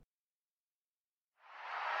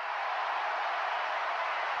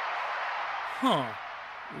Huh.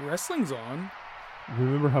 Wrestling's on.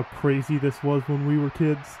 Remember how crazy this was when we were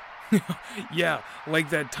kids? Yeah,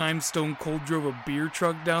 like that time Stone Cold drove a beer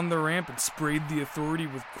truck down the ramp and sprayed the Authority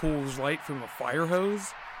with Coors Light from a fire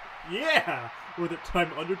hose? Yeah! Or that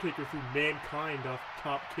time Undertaker threw Mankind off the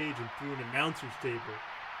top cage and threw an announcer's table.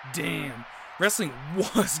 Damn, wrestling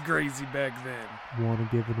was crazy back then. Want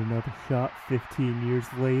to give it another shot 15 years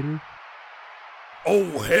later?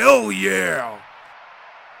 Oh, hell yeah!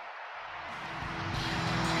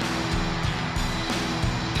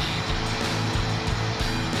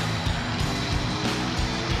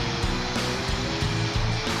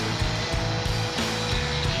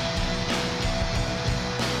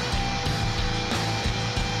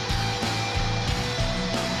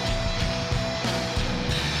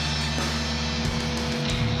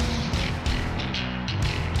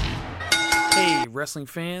 Hey, wrestling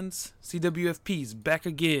fans, CWFP's back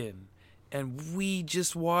again, and we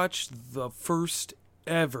just watched the first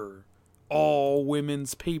ever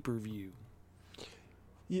all-women's pay-per-view.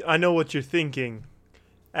 I know what you're thinking.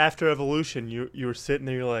 After Evolution, you were sitting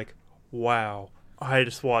there, you're like, wow, I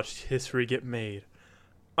just watched history get made.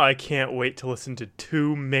 I can't wait to listen to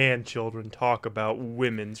two man-children talk about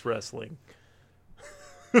women's wrestling.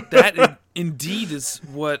 That indeed is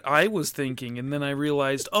what I was thinking, and then I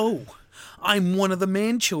realized, oh, I'm one of the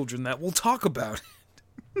man-children that will talk about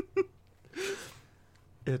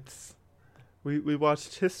it. We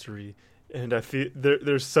watched history, and I feel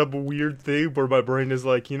there's some weird thing where my brain is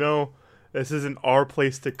like, this isn't our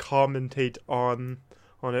place to commentate on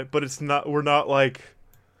it, but it's not. We're not like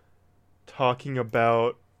talking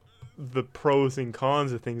about the pros and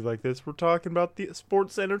cons of things like this. We're talking about the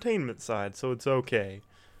sports entertainment side, so it's okay.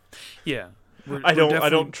 Yeah. I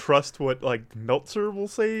don't trust what like Meltzer will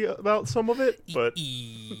say about some of it, but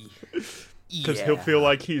because he'll feel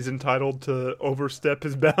like he's entitled to overstep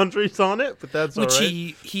his boundaries on it, but that's all right.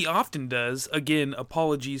 Which he often does. Again,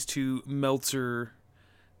 apologies to Meltzer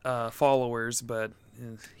followers, but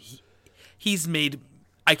he's made,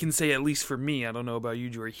 I can say at least for me, I don't know about you,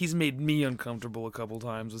 Jory, he's made me uncomfortable a couple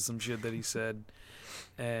times with some shit that he said,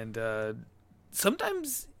 and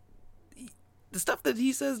sometimes the stuff that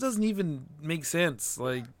he says doesn't even make sense.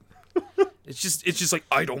 Like, it's just like,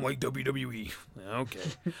 I don't like WWE. Okay.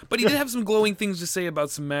 But he did have some glowing things to say about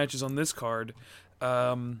some matches on this card.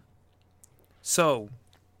 So,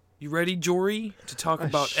 you ready, Jory, to talk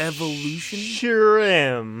about Evolution? Sure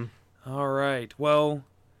am. All right. Well,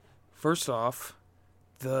 first off,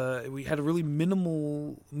 we had a really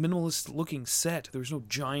minimalist looking set. There was no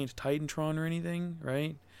giant Titantron or anything,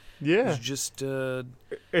 right? Yeah. It was just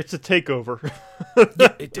it's a takeover.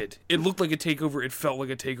 Yeah, it did. It looked like a takeover. It felt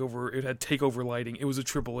like a takeover. It had takeover lighting. It was a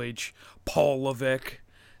Triple H, Paul Levesque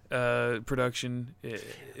production. It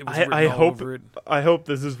was written all over it. I hope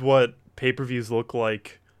this is what pay-per-views look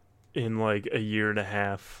like in like a year and a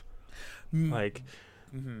half. Like,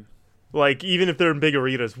 like even if they're in big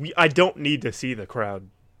arenas, I don't need to see the crowd.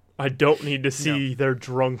 I don't need to see their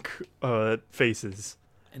drunk faces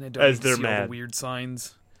and I don't as need they're to see mad. all the weird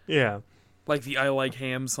signs. Yeah. Like the I Like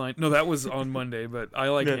Ham sign. No, that was on Monday, but I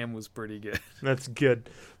Like Ham was pretty good. That's good.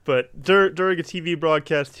 But during a TV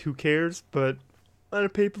broadcast, who cares? But on a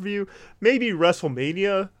pay-per-view, maybe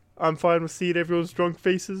WrestleMania, I'm fine with seeing everyone's drunk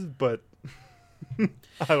faces, but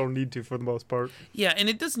I don't need to for the most part. Yeah, and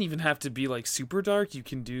it doesn't even have to be like super dark. You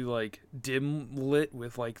can do like dim lit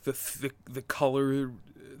with like the color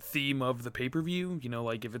theme of the pay-per-view.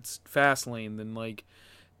 Like if it's Fastlane, then like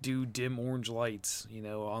do dim orange lights,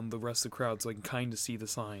 on the rest of the crowd so I can kind of see the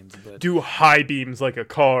signs. But do high beams like a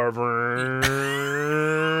car.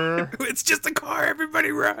 It's just a car, everybody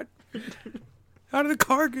run. How did the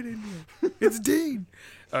car get in here? It's Dean.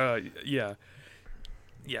 Yeah.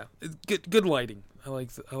 Good lighting. I like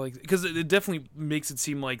because it definitely makes it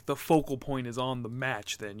seem like the focal point is on the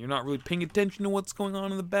match. Then you're not really paying attention to what's going on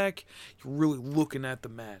in the back. You're really looking at the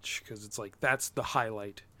match because it's like that's the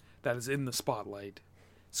highlight that is in the spotlight.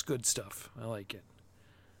 It's good stuff. I like it.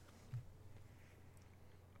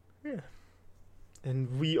 Yeah.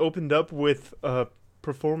 And we opened up with a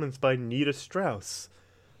performance by Nita Strauss,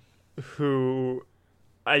 who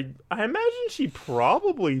I imagine she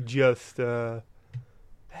probably just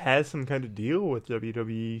has some kind of deal with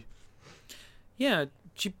WWE. Yeah,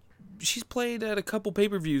 she's played at a couple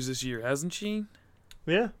pay-per-views this year, hasn't she?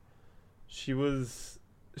 Yeah. She's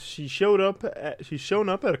shown up at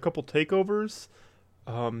a couple takeovers.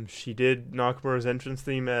 She did Nakamura's entrance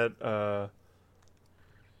theme at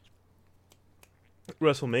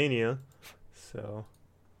WrestleMania. So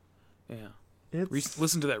yeah,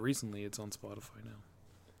 listen to that recently. It's on Spotify now.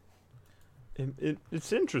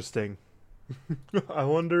 It's interesting. I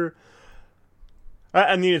wonder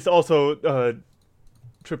I mean, it's also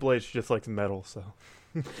Triple H just likes metal, so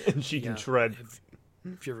and she can shred.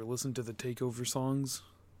 Have you ever listened to the Takeover songs?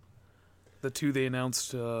 The two they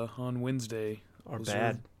announced on Wednesday Are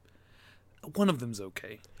bad. One of them's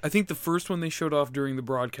okay. I think the first one they showed off during the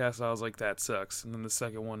broadcast, I was like, that sucks. And then the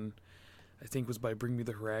second one, I think, was by Bring Me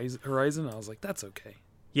the Horizon. I was like, that's okay.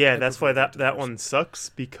 Yeah, that's why that one sucks,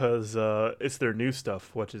 because it's their new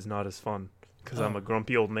stuff, which is not as fun. Because I'm a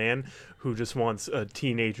grumpy old man who just wants a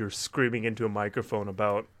teenager screaming into a microphone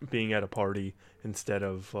about being at a party instead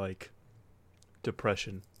of, like,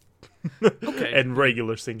 depression. Okay. And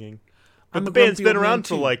regular singing. But I'm the a band's grumpy been old man, around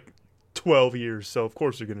for, too. like, 12 years, so of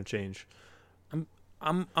course they're going to change.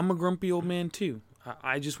 I'm a grumpy old man too.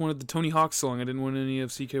 I just wanted the Tony Hawk song. I didn't want any of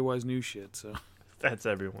CKY's new shit. So That's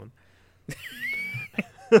everyone.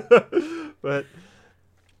 But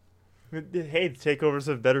hey, the takeovers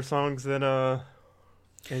have better songs than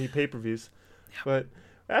any pay-per-views. Yeah. But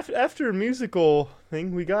after a musical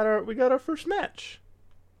thing, we got our first match,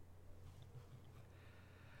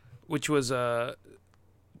 which was Trish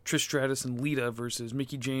Stratus and Lita versus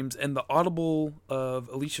Mickie James and the audible of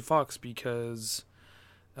Alicia Fox because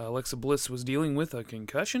Alexa Bliss was dealing with a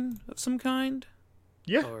concussion of some kind.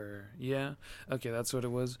 Yeah. Okay, that's what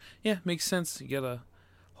it was. Yeah, makes sense. You gotta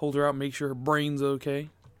hold her out, make sure her brain's okay.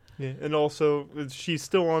 Yeah, and also she's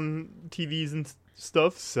still on TVs and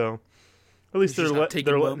stuff, so at least they're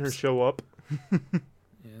letting her show up.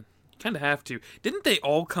 Yeah, kind of have to. Didn't they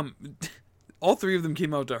all come? All three of them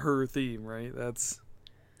came out to her theme, right? That's.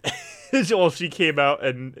 Well, she came out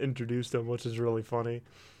and introduced them, which is really funny.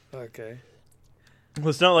 Okay. Well,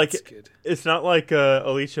 it's not like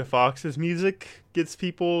Alicia Fox's music gets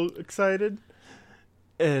people excited,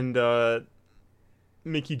 and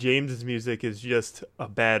Mickie James's music is just a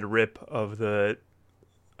bad rip of the.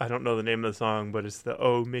 I don't know the name of the song, but it's the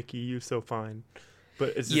 "Oh Mickey, You So Fine,"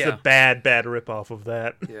 but it's just a bad rip off of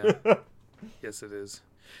that. Yeah. Yes, it is.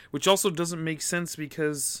 Which also doesn't make sense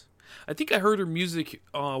because I think I heard her music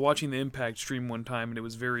watching the Impact stream one time, and it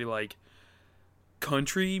was very like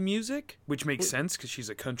country music, which makes sense because she's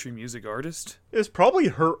a country music artist. It's probably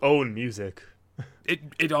her own music.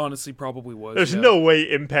 It honestly probably was. There's no way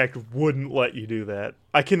Impact wouldn't let you do that.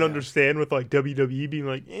 I can understand with like WWE being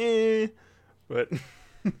like, but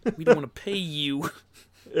we don't want to pay you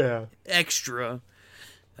extra.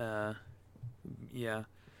 Yeah.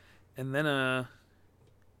 And then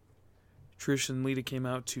Trish and Lita came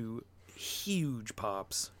out to huge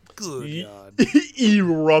pops. Good God.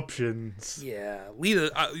 Eruptions. Yeah.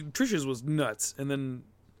 Lita, Trish's was nuts, and then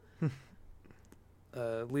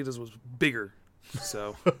Lita's was bigger.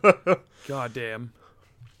 So, goddamn.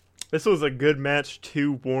 This was a good match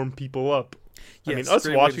to warm people up. Yes, I mean, us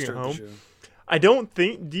watching at home.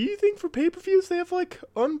 Do you think for pay-per-views they have like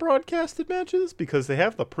unbroadcasted matches? Because they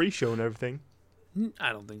have the pre-show and everything.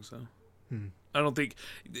 I don't think so. I don't think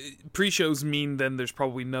pre-shows mean then there's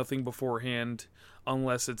probably nothing beforehand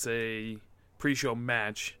unless it's a pre-show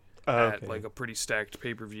match at like a pretty stacked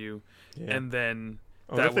pay-per-view. Yeah. And then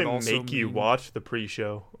that would also make you watch the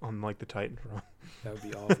pre-show on like the Titantron. That would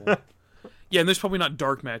be awful. Yeah, and there's probably not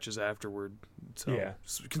dark matches afterward. So,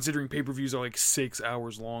 considering pay-per-views are like 6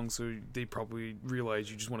 hours long, so they probably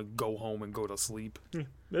realize you just want to go home and go to sleep.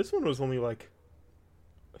 This one was only like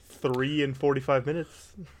 3 and 45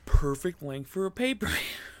 minutes. Perfect length for a pay-per-view.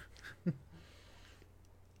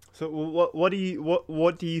 So what do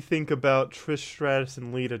you think about Trish Stratus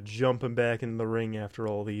and Lita jumping back in the ring after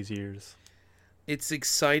all these years? It's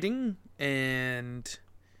exciting, and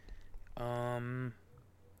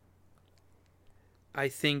I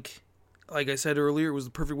think, like I said earlier, it was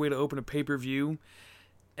the perfect way to open a pay-per-view,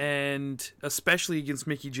 and especially against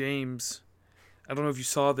Mickie James. I don't know if you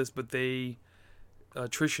saw this, but Trish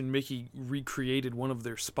and Mickie recreated one of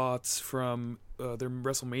their spots from their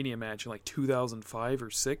WrestleMania match in like 2005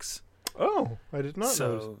 or 6. Oh, I did not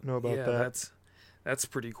know about that. That's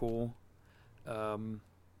pretty cool.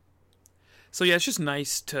 So yeah, it's just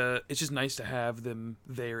nice to have them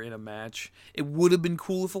there in a match. It would have been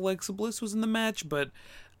cool if Alexa Bliss was in the match, but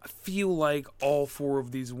I feel like all 4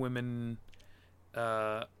 of these women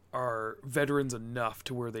are veterans enough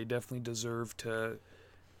to where they definitely deserve to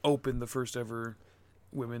open the first ever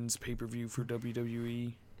women's pay-per-view for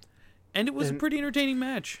WWE. And it was a pretty entertaining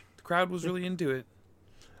match. The crowd was really into it.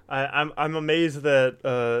 I'm amazed that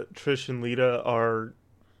Trish and Lita are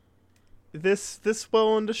this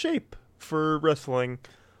well into shape for wrestling.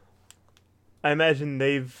 I imagine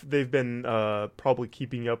they've been probably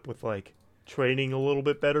keeping up with like training a little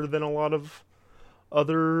bit better than a lot of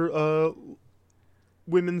other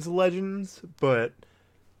women's legends, but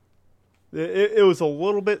It was a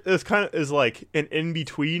little bit. It was kind of is like an in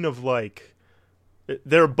between of like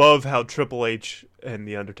they're above how Triple H and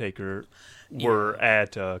the Undertaker were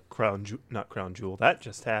at not Crown Jewel.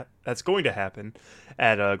 That's going to happen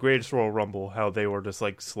at Greatest Royal Rumble. How they were just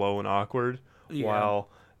like slow and awkward, while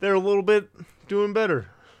they're a little bit doing better.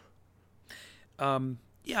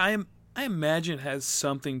 I imagine it has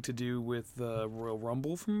something to do with the Royal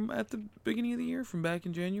Rumble from at the beginning of the year, from back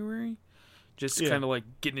in January. Just kind of like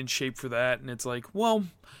getting in shape for that, and it's like, well,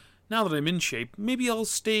 now that I'm in shape, maybe I'll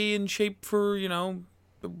stay in shape for, a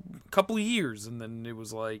couple of years. And then it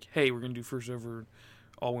was like, hey, we're going to do first ever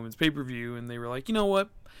all-women's pay-per-view, and they were like, you know what,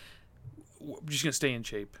 we're just going to stay in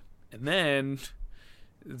shape. And then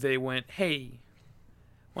they went, hey,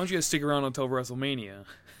 why don't you guys stick around until WrestleMania?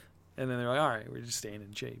 And then they're like, all right, we're just staying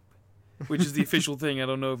in shape. Which is the official thing. I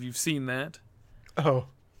don't know if you've seen that. Oh.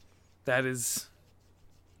 That is...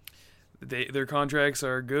 Their contracts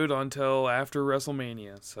are good until after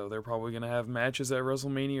WrestleMania, so they're probably going to have matches at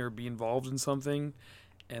WrestleMania or be involved in something,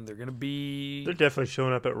 and they're going to be... They're definitely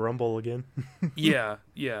showing up at Rumble again. Yeah.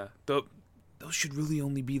 Those should really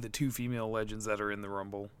only be the 2 female legends that are in the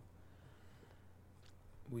Rumble.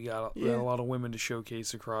 We got a lot of women to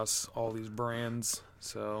showcase across all these brands,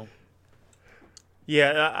 so...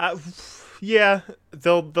 Yeah,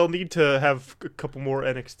 they'll need to have a couple more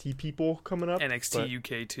NXT people coming up. NXT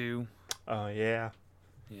UK too. Oh yeah.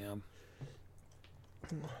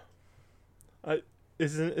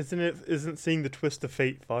 Isn't seeing the twist of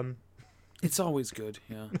fate fun? It's always good,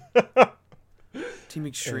 yeah. Team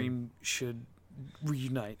Extreme should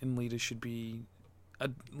reunite, and Lita should be.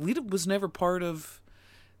 Lita was never part of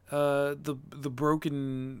the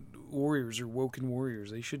Broken Warriors or Woken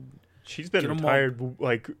Warriors. They should. She's been retired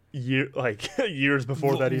years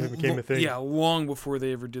before that even became a thing. Yeah, long before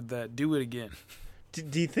they ever did that. Do it again.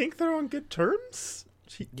 Do you think they're on good terms?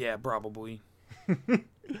 Yeah, probably.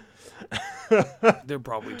 They're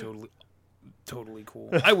probably totally cool.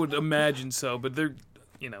 I would imagine so, but they're,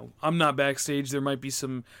 I'm not backstage. There might be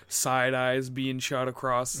some side eyes being shot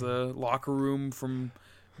across the locker room from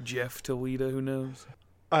Jeff to Lita. Who knows?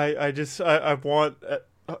 I want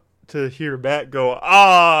to hear Matt go,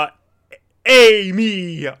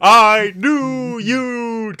 Amy, I knew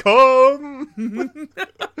you'd come.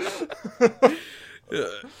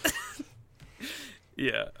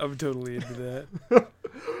 Yeah, I'm totally into that.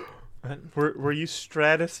 Were you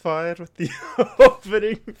stratified with the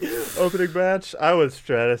opening match? I was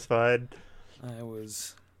stratified. I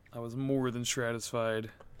was more than stratified.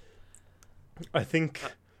 I think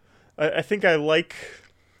I like.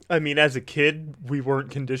 I mean, as a kid, we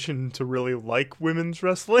weren't conditioned to really like women's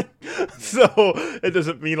wrestling, so it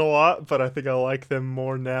doesn't mean a lot, but I think I like them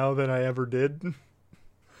more now than I ever did.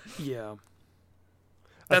 Yeah.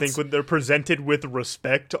 I think when they're presented with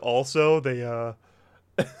respect also, they're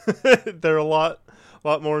a lot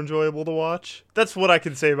more enjoyable to watch. That's what I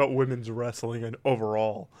can say about women's wrestling and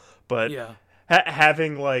overall. But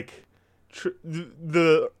having, like,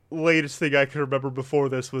 the latest thing I can remember before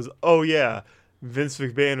this was, Vince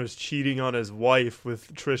McMahon was cheating on his wife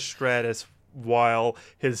with Trish Stratus while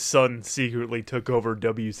his son secretly took over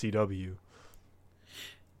WCW.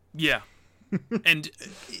 Yeah. And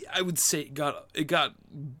I would say it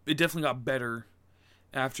definitely got better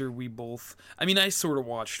after we both... I mean, I sort of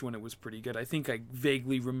watched when it was pretty good. I think I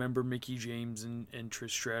vaguely remember Mickie James and Trish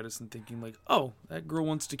Stratus and thinking, like, oh, that girl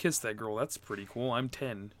wants to kiss that girl. That's pretty cool. I'm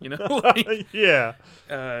 10, Like, yeah.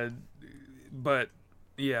 But...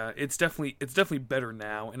 yeah, it's definitely better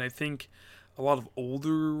now, and I think a lot of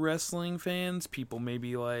older wrestling fans, people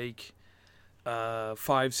maybe like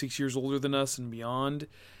 5-6 years older than us and beyond,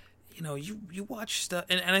 you watch stuff,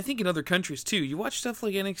 and I think in other countries too, you watch stuff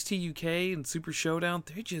like NXT UK and Super Showdown,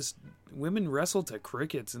 women wrestle to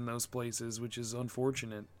crickets in those places, which is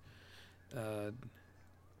unfortunate.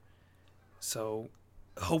 So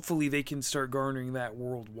hopefully they can start garnering that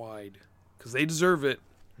worldwide, because they deserve it.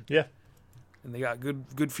 Yeah. And they got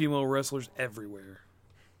good female wrestlers everywhere.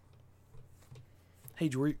 Hey,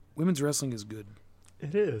 Jory, women's wrestling is good.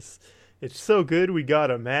 It is. It's so good we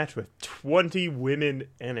got a match with 20 women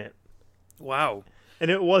in it. Wow.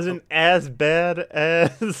 And it wasn't as bad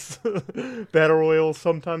as Battle Royals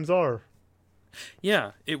sometimes are.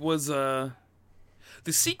 Yeah, it was... the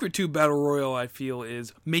secret to Battle Royal, I feel,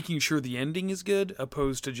 is making sure the ending is good,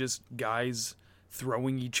 opposed to just guys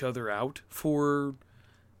throwing each other out for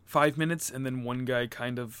 5 minutes, and then one guy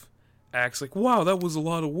kind of acts like, wow, that was a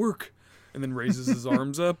lot of work, and then raises his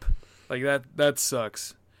arms up. Like, that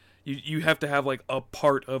sucks. You have to have, like, a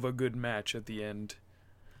part of a good match at the end.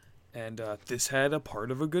 And this had a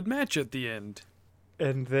part of a good match at the end.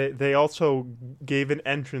 And they also gave an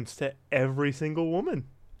entrance to every single woman.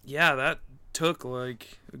 Yeah, that took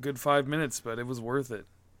like a good 5 minutes, but it was worth it.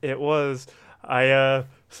 It was.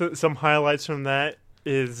 Some highlights from that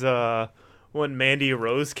is when Mandy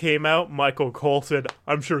Rose came out, Michael Cole said,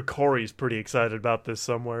 "I'm sure Corey's pretty excited about this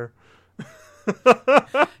somewhere."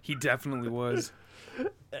 He definitely was.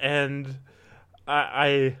 And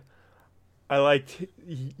I liked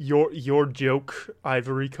your joke,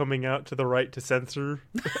 Ivory coming out to the right to censor.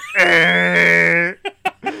 That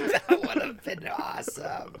would have been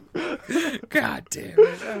awesome. God damn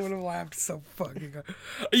it. I would have laughed so fucking hard.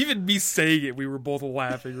 Even me saying it, we were both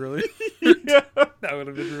laughing, really. Yeah. That would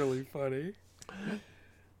have been really funny.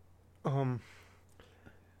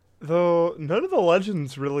 Though none of the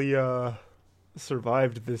legends really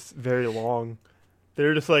survived this very long.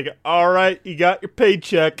 They're just like, all right, you got your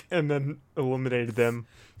paycheck, and then eliminated them.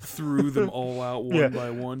 Threw them all out one by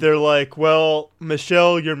one. They're like, well,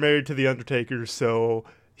 Michelle, you're married to The Undertaker, so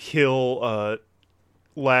he'll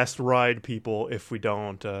last ride people if we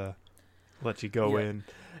don't let you go in.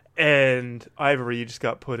 And Ivory, you just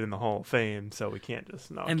got put in the Hall of Fame, so we can't just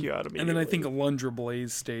knock you out immediately. And then I think Alundra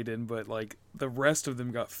Blaze stayed in, but like the rest of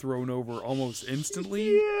them got thrown over almost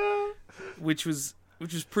instantly. Yeah. Which was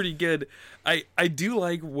pretty good. I do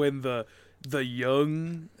like when the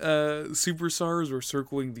young superstars were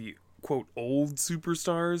circling the quote old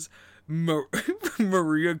superstars.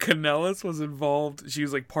 Maria Kanellis was involved. She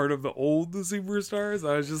was like part of the old superstars.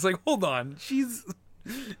 I was just like, hold on, she's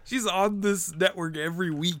on this network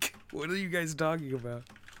every week. What are you guys talking about?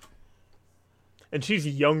 And she's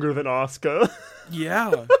younger than Asuka.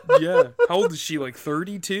 Yeah. How old is she? Like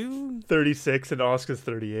 32? 36, and Asuka's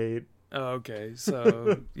 38. Oh, okay.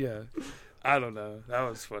 So, yeah. I don't know. That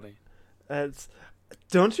was funny.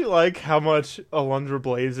 Don't you like how much Alundra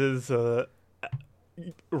Blaze's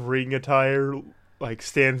ring attire like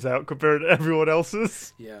stands out compared to everyone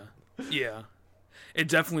else's? Yeah. It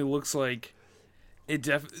definitely looks like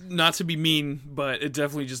not to be mean, but it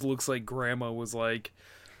definitely just looks like Grandma was like,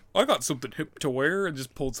 I got something hip to wear, and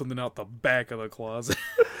just pulled something out the back of the closet.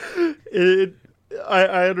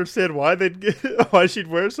 I understand why why she'd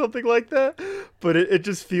wear something like that, but it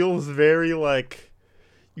just feels very like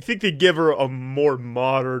you think they'd give her a more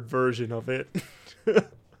modern version of it.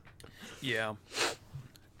 Yeah.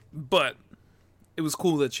 But it was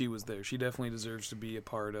cool that she was there. She definitely deserves to be a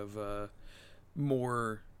part of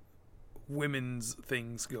more women's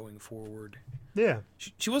things going forward. Yeah.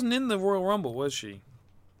 She wasn't in the Royal Rumble, was she?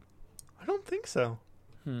 I don't think so.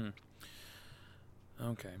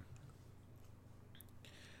 Okay.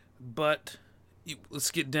 But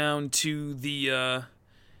let's get down to the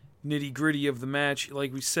nitty-gritty of the match.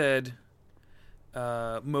 Like we said,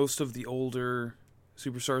 most of the older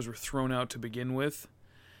superstars were thrown out to begin with.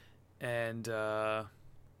 And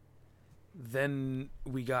then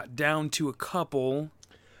we got down to a couple.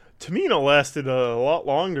 Tamina lasted a lot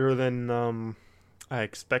longer than I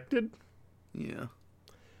expected. Yeah.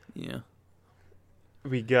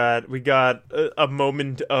 We got a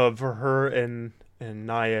moment of her and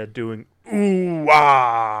Nia doing ooh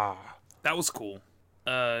ah. That was cool.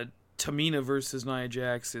 Tamina versus Nia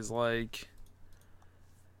Jax is like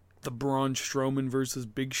the Braun Strowman versus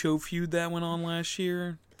Big Show feud that went on last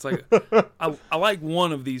year. It's like I like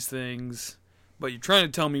one of these things, but you're trying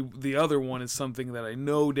to tell me the other one is something that I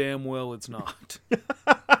know damn well it's not.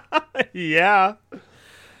 Yeah.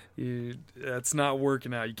 That's not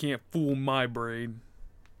working out. You can't fool my brain.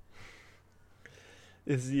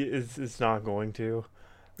 It's not going to.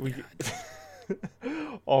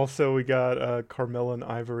 Also, we got Carmella and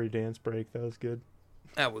Ivory dance break. That was good.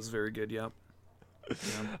 That was very good. Yep.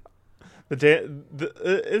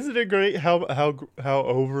 Isn't it great how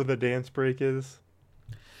over the dance break is?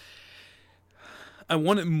 I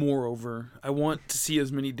want it more over. I want to see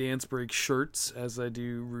as many dance break shirts as I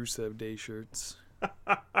do Rusev Day shirts.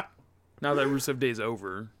 Now that Rusev Day's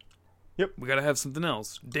over, yep, we gotta have something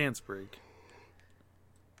else. Dance break.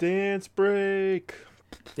 Dance break.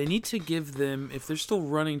 They need to give them, if they're still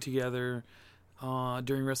running together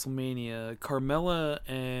during WrestleMania, Carmella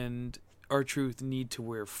and R-Truth need to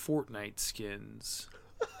wear Fortnite skins.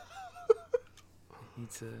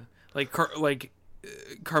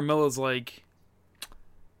 Carmella's like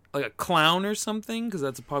a clown or something, because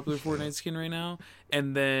that's a popular Fortnite skin right now,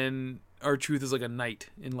 and then R-Truth is like a knight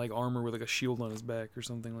in like armor with like a shield on his back or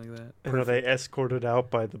something like that. And are they escorted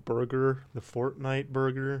out by the burger, the Fortnite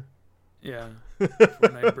burger? Yeah,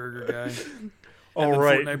 Fortnite burger guy. All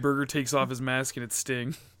right, Fortnite burger takes off his mask and it's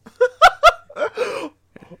Sting.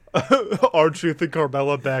 R-Truth and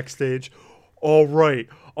Carmella backstage. All right,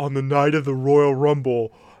 on the night of the Royal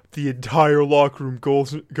Rumble, the entire locker room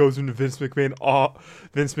goes into Vince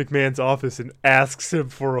McMahon's office and asks him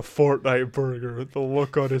for a Fortnite burger. The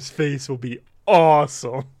look on his face will be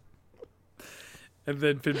awesome. And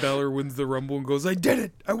then Finn Balor wins the Rumble and goes, "I did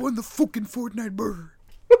it! I won the fucking Fortnite burger."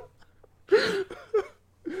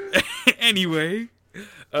 Anyway,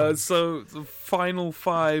 so the final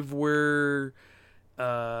 5 were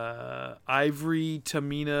Ivory,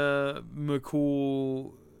 Tamina,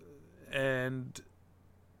 McCool, and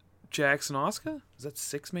Jackson Asuka? Is that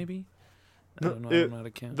 6 maybe? I don't know. I don't know how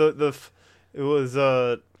to count. It was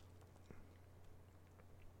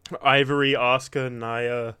Ivory, Asuka,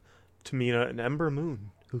 Nia, Tamina, and Ember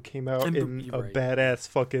Moon, who came out in a badass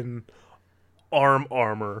fucking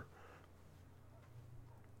armor.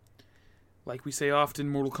 Like we say often,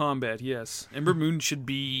 Mortal Kombat, yes. Ember Moon should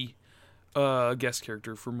be a guest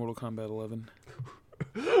character for Mortal Kombat 11.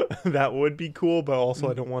 That would be cool, but also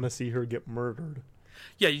I don't want to see her get murdered.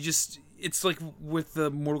 Yeah, it's like with the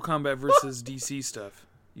Mortal Kombat versus DC stuff.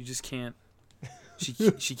 You just can't,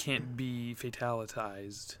 she can't be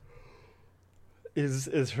fatalitized.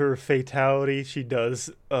 Is her fatality, she does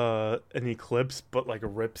an eclipse, but like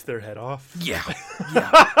rips their head off? Yeah.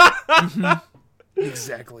 Mm-hmm.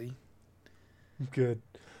 Exactly. Good.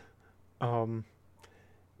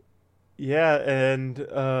 Yeah, and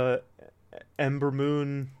Ember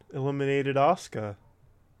Moon eliminated Asuka.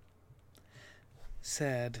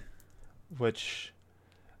 Sad. Which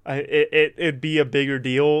it'd be a bigger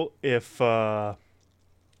deal if Ember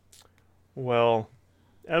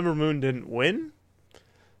Moon didn't win.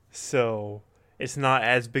 So it's not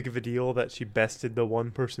as big of a deal that she bested the one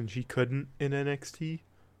person she couldn't in NXT.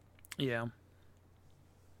 Yeah.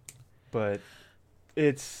 But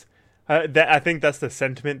it's I think that's the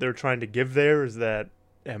sentiment they're trying to give there, is that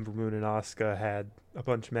Ember Moon and Asuka had a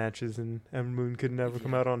bunch of matches and Ember Moon could never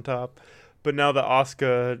come out on top. But now that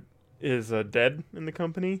Asuka is dead in the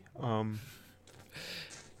company,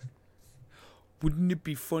 wouldn't it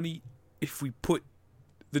be funny if we put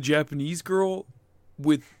the Japanese girl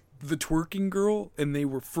with the twerking girl and they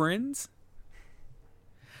were friends?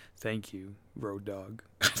 Thank you, Road Dogg.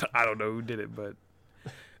 I don't know who did it, but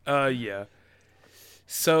yeah.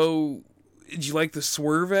 So, did you like the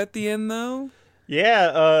swerve at the end, though?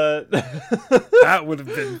 Yeah, that would have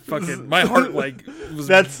been fucking. My heart was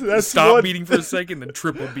that's stopped beating for a second, then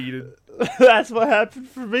triple beated. That's what happened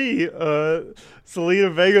for me.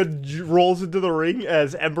 Zelina Vega rolls into the ring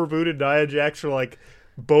as Ember Moon and Nia Jax are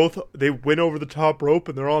they went over the top rope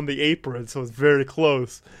and they're on the apron, so it's very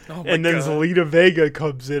close. Oh and then God. Zelina Vega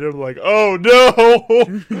comes in and I'm like, oh no!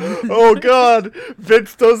 Oh God!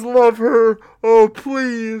 Vince does love her! Oh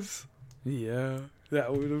please! Yeah,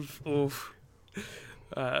 that would have. Oof.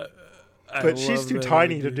 But she's too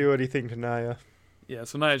tiny to do anything to Nia. Yeah,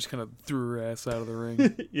 so Nia just kind of threw her ass out of the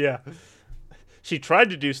ring. Yeah. She tried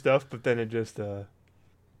to do stuff, but then it just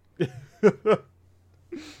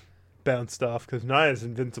bounced off because Nia's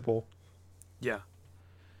invincible. Yeah.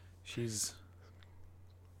 She's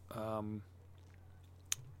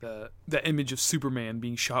the image of Superman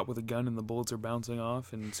being shot with a gun and the bullets are bouncing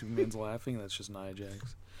off and Superman's laughing, that's just Nia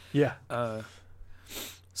Jax. Yeah.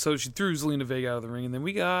 So she threw Zelina Vega out of the ring, and then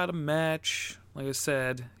we got a match, like I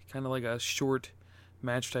said, kind of like a short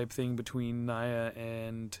match type thing between Nia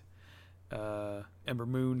and Ember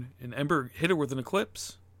Moon. And Ember hit her with an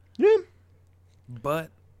eclipse. Yeah. But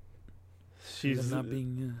she's not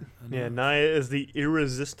being yeah, Nia is the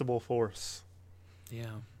irresistible force.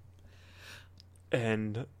 Yeah.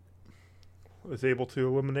 And was able to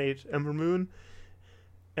eliminate Ember Moon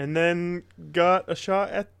and then got a shot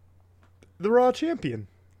at the Raw champion,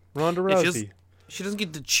 Ronda Rousey. She doesn't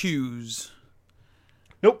get to choose.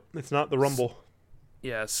 Nope, it's not the Rumble.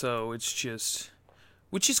 Yeah, so it's just,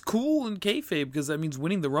 which is cool in kayfabe because that means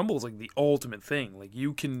winning the Rumble is like the ultimate thing. Like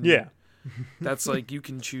you can, yeah, that's like you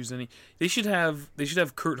can choose any. They should have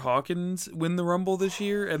Kurt Hawkins win the Rumble this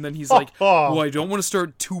year, and then he's like, well, I don't want to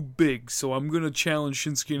start too big, so I'm gonna challenge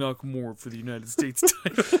Shinsuke Nakamura for the United States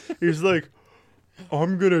title. He's like,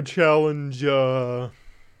 I'm gonna challenge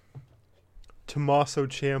Tommaso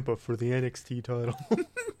Ciampa for the NXT title.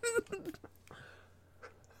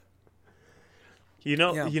 You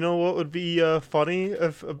know what would be funny,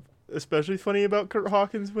 especially funny about Kurt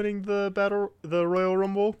Hawkins winning the Royal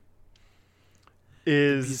Rumble?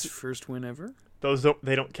 Is his first win ever?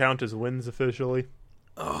 They don't count as wins officially.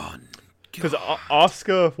 Oh, because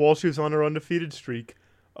Asuka, while she was on her undefeated streak,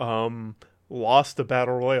 lost the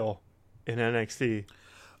Battle Royal in NXT.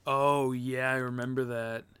 Oh yeah, I remember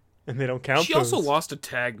that. And they don't count. She also lost a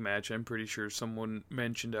tag match. I'm pretty sure someone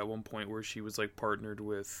mentioned at one point where she was like partnered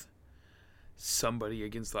with somebody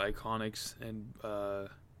against the Iconics, and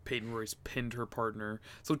Peyton Royce pinned her partner.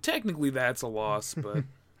 So technically that's a loss, but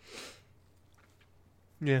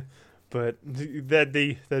Yeah, but that'd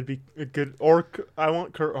be a good. Or I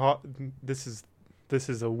want Kurt. This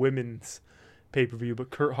is a women's pay-per-view,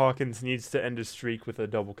 but Kurt Hawkins needs to end a streak with a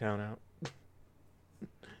double count out.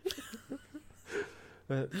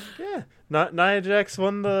 Yeah, Nia Jax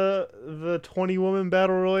won the 20-woman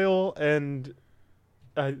battle royal, and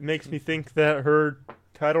it makes me think that her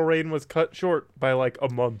title reign was cut short by like a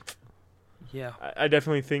month. yeah. I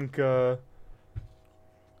definitely think it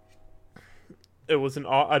was an.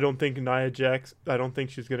 I don't think Nia Jax. I don't think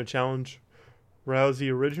she's gonna challenge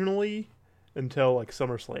Rousey originally until like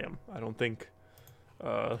SummerSlam. I don't think.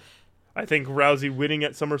 I think Rousey winning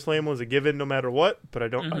at SummerSlam was a given no matter what, but I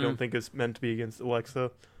don't think it's meant to be against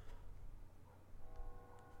Alexa.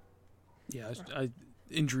 Yeah,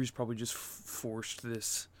 injuries probably just forced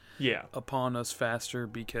this Yeah. upon us faster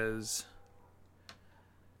because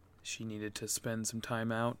she needed to spend some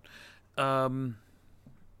time out. And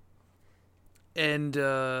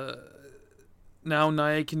now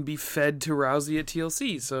Nia can be fed to Rousey at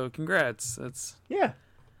TLC, so congrats.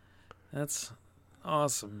 That's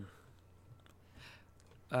awesome.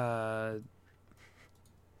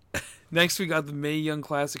 Next, we got the Mae Young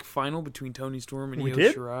Classic final between Toni Storm and We Io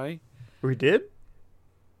did? Shirai. We did?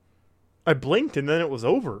 I blinked and then it was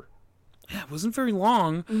over. Yeah, it wasn't very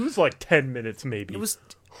long. It was like 10 minutes maybe. It was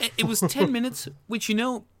 10 minutes, which, you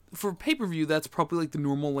know, for pay-per-view, that's probably like the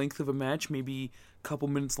normal length of a match, maybe a couple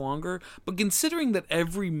minutes longer. But considering that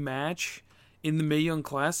every match in the Mae Young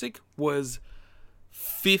Classic was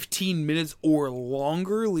 15 minutes or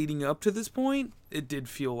longer leading up to this point, it did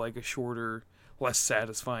feel like a shorter, less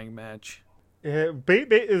satisfying match. Yeah,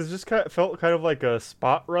 it was just felt kind of like a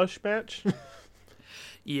spot rush match.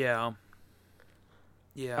 Yeah.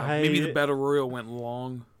 Yeah, maybe the Battle Royal went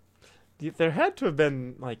long. There had to have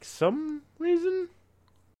been like some reason.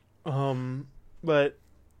 But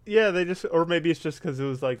yeah, they just, or maybe it's just because it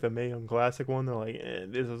was like the Mae Young Classic one. They're like,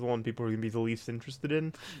 this is the one people are gonna be the least interested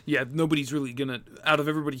in. Yeah, nobody's really gonna, out of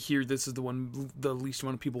everybody here, this is the one the least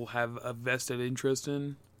amount of people have a vested interest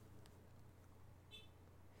in.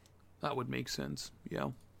 That would make sense. Yeah.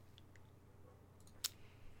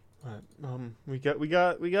 But, we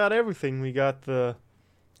got everything. We got the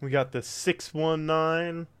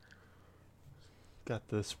 619. Got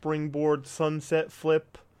the springboard sunset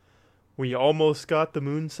flip. We almost got the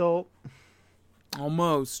moonsault.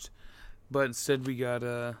 Almost. But instead we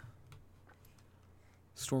got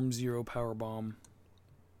Storm Zero powerbomb.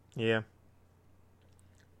 Yeah.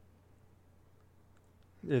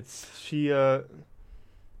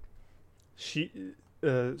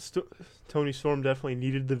 Toni Storm definitely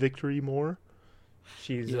needed the victory more.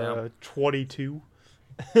 She's 22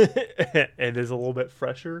 and is a little bit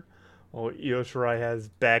fresher. Well, Io Shirai has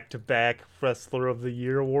back-to-back Wrestler of the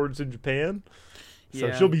Year awards in Japan,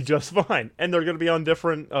 so she'll be just fine. And they're going to be on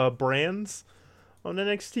different brands on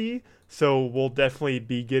NXT, so we'll definitely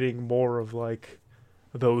be getting more of like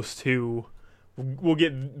those two. We'll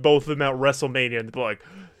get both of them at WrestleMania and be like,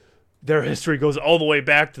 their history goes all the way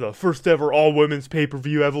back to the first ever all-women's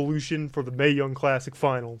pay-per-view Evolution for the Mae Young Classic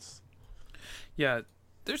Finals. Yeah,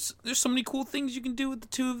 there's so many cool things you can do with the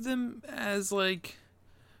two of them as like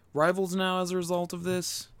rivals now as a result of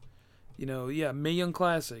this. You know, yeah, Mae Young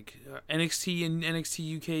Classic, NXT and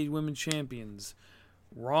NXT UK Women's Champions,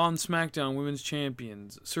 Raw and SmackDown Women's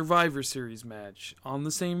Champions, Survivor Series match on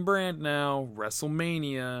the same brand now,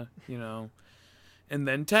 WrestleMania, you know, and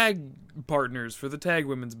then tag partners for the tag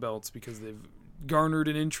women's belts because they've garnered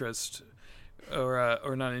an interest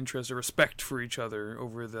or not interest, a respect for each other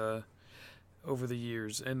over the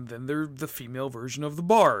years, and then they're the female version of the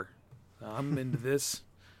Bar. I'm into this.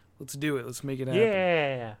 Let's do it. Let's make it happen.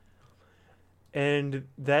 Yeah. And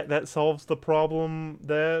that solves the problem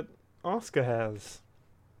that Asuka has.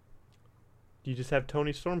 You just have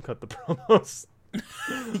Toni Storm cut the promos.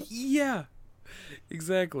 Yeah.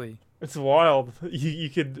 Exactly. It's wild. You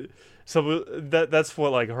could, so that's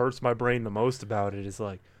what like hurts my brain the most about it is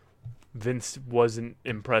like Vince wasn't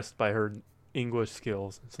impressed by her English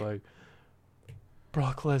skills. It's like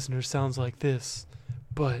Brock Lesnar sounds like this,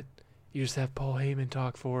 but you just have Paul Heyman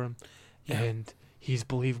talk for him, and he's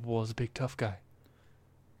believable as a big tough guy.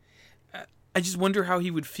 I just wonder how he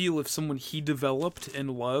would feel if someone he developed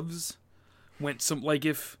and loves went some like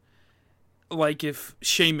if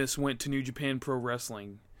Sheamus went to New Japan Pro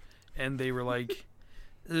Wrestling, and they were like,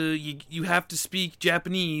 you have to speak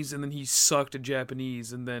Japanese, and then he sucked at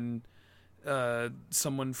Japanese, and then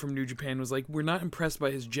someone from New Japan was like, we're not impressed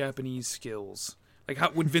by his Japanese skills. Like,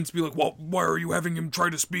 how would Vince be like, well, why are you having him try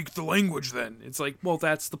to speak the language then? It's like, well,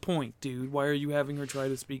 that's the point, dude. Why are you having her try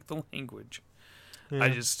to speak the language? Yeah.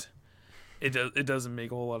 It doesn't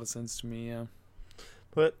make a whole lot of sense to me, yeah.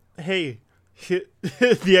 But hey, the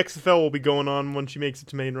XFL will be going on when she makes it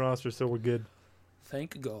to main roster, so we're good.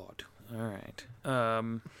 Thank God. All right.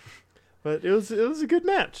 But it was a good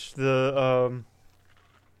match. The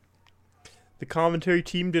commentary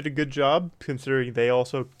team did a good job, considering they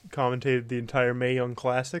also commentated the entire Mae Young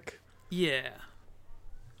Classic. Yeah.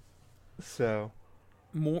 So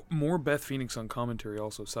More Beth Phoenix on commentary.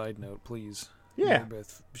 Also, side note, please. yeah, More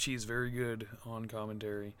Beth. She's very good on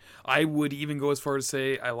commentary. I would even go as far as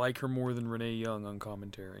say I like her more than Renee Young on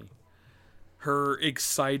commentary. Her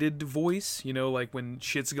excited voice, like when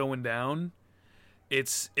shit's going down,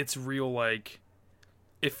 it's real, like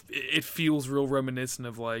it feels real reminiscent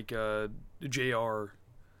of like JR.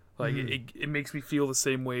 Like it makes me feel the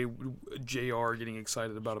same way JR getting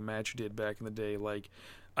excited about a match did back in the day. Like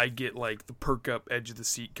I get like the perk up edge of the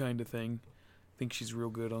seat kind of thing. I think she's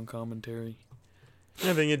real good on commentary.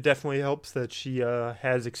 I think it definitely helps that she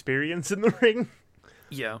has experience in the ring.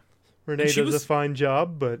 Yeah. Renee does a fine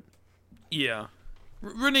job, but yeah.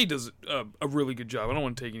 Renee does a really good job. I don't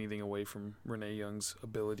want to take anything away from Renee Young's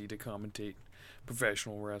ability to commentate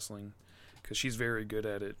professional wrestling, because she's very good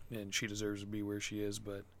at it, and she deserves to be where she is,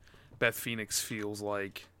 but Beth Phoenix feels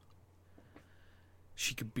like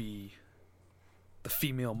she could be the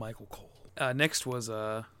female Michael Cole. Next was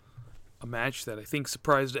a match that I think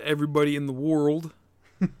surprised everybody in the world.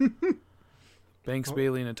 Banks,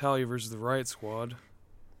 Bailey, and Natalya versus the Riot Squad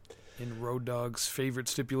in Road Dogg's favorite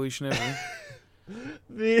stipulation ever.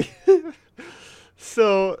 the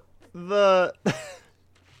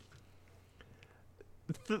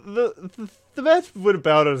match went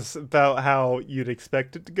about how you'd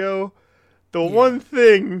expect it to go. The one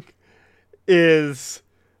thing is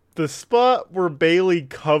the spot where Bailey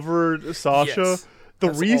covered Sasha. Yes. The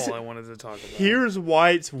That's reason all I wanted to talk about. Here's why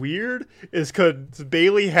it's weird is because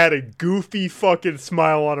Bailey had a goofy fucking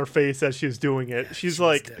smile on her face as she was doing it. She's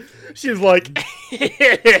like,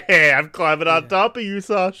 I'm climbing on top of you,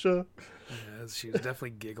 Sasha. Yeah, she was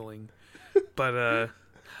definitely giggling, but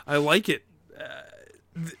I like it.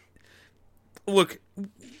 Look,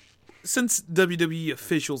 since WWE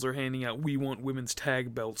officials are handing out "We Want Women's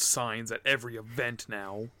Tag Belts" signs at every event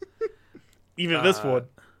now, even this one,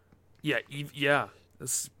 yeah.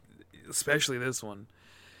 Especially this one.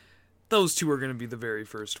 Those two are going to be the very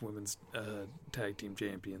first women's tag team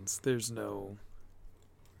champions. There's no...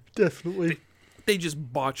 Definitely. They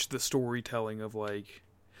just botched the storytelling of, like...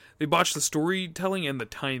 They botched the storytelling and the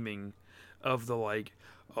timing of the, like,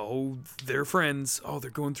 oh, they're friends. Oh, they're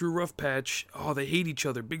going through a rough patch. Oh, they hate each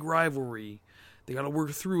other. Big rivalry. They got to work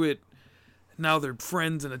through it. Now they're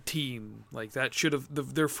friends and a team. Like, that should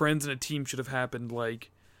have... Their friends and a team should have happened, like...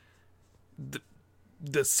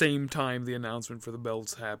 The same time the announcement for the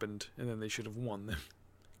belts happened, and then they should have won them,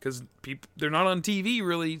 because they're not on TV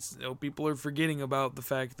really, so people are forgetting about the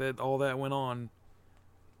fact that all that went on.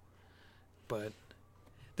 But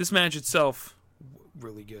this match itself,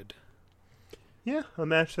 really good. Yeah, a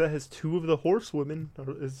match that has two of the horsewomen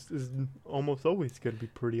is almost always going to be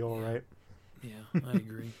pretty all right. Yeah, I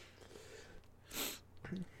agree.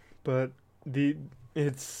 But it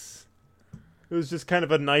was just kind of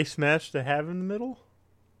a nice match to have in the middle.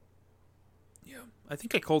 Yeah, I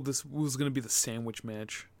think I called this was going to be the sandwich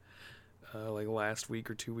match, like last week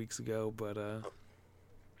or 2 weeks ago. But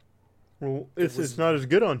well, it's not as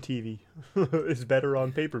good on TV. It's better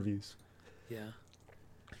on pay-per-views. Yeah,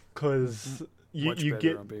 because you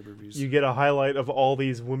get on pay-per-views. You get a highlight of all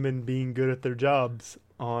these women being good at their jobs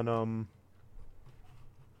on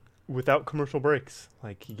without commercial breaks.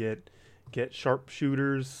 Like you get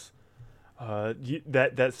sharpshooters.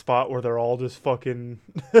 That spot where they're all just fucking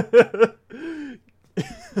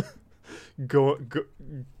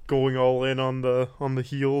going all in on the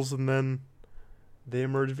heels, and then they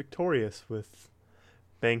emerge victorious with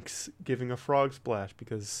Banks giving a frog splash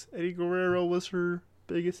because Eddie Guerrero was her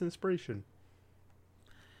biggest inspiration.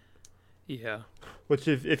 Yeah, which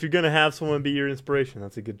if you're gonna have someone be your inspiration,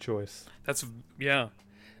 that's a good choice. Yeah.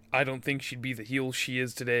 I don't think she'd be the heel she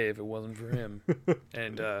is today if it wasn't for him.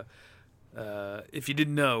 And if you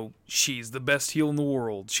didn't know, she's the best heel in the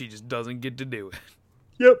world. She just doesn't get to do it.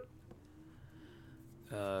 Yep.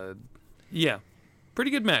 Yeah.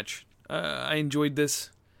 Pretty good match. I enjoyed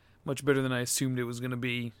this much better than I assumed it was going to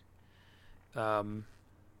be.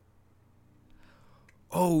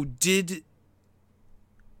 Did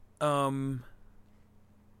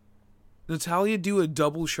Natalya do a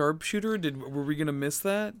double sharpshooter? Were we going to miss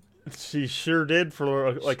that? She sure did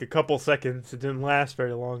for like a couple seconds. It didn't last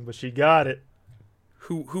very long, but she got it.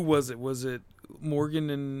 Who was it? Was it Morgan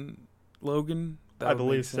and Logan? That I would make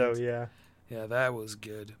believe so, sense. yeah. Yeah, that was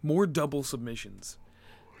good. More double submissions.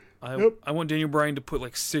 Yep. I want Daniel Bryan to put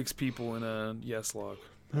like 6 people in a yes lock.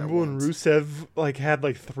 Remember when Rusev like had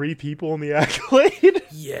like 3 people in the accolade?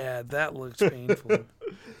 Yeah, that looked painful.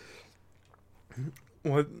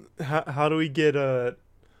 What? How do we get a?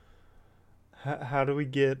 How do we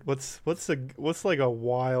get what's like a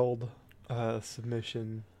wild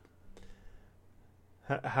submission?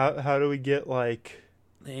 How do we get like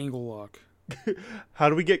The angle lock. how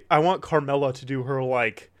do we get? I want Carmella to do her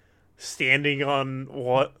like standing on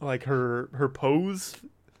like her pose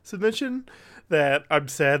submission that I'm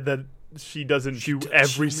sad that she doesn't do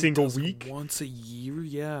every single week once a year.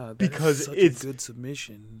 Yeah, because such it's a good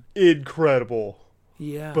submission. incredible.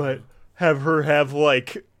 Yeah, But have her have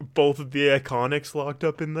like both of the Iconics locked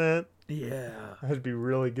up in that. yeah, That'd be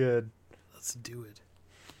really good. let's do it.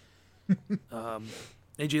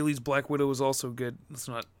 AJ Lee's Black Widow was also good. Let's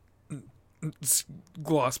not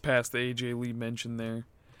gloss past the AJ Lee mention there.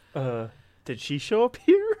 Did she show up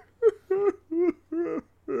here?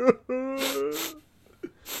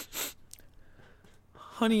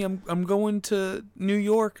 Honey, I'm going to New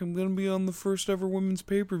York. I'm going to be on the first ever women's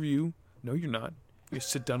pay-per-view. No, you're not. You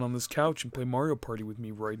sit down on this couch and play Mario Party with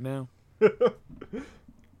me right now.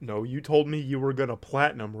 No, you told me you were gonna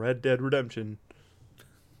platinum Red Dead Redemption.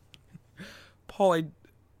 Paul,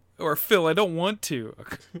 or Phil, I don't want to.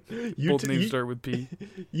 Both names you, start with P.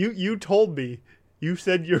 You told me. You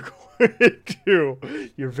said you're going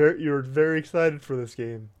to. You're very excited for this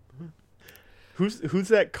game. Who's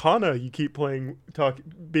that Kana you keep playing,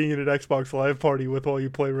 being in an Xbox Live party with while you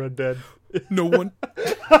play Red Dead? No one.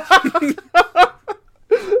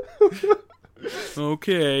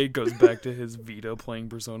 Okay, goes back to his Vita playing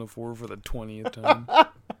Persona 4 for the 20th time.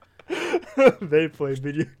 They play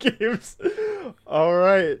video games. All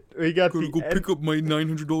right, we got Gotta the go pick up my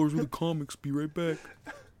 $900 worth of comics. Be right back.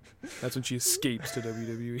 That's when she escapes to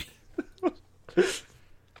WWE.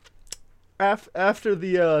 After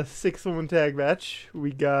the 6-woman tag match,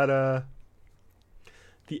 we got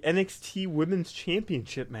the NXT Women's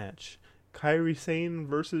Championship match. Kairi Sane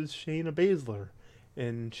versus Shayna Baszler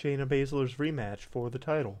in Shayna Baszler's rematch for the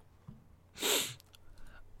title.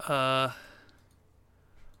 Well,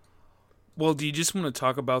 do you just want to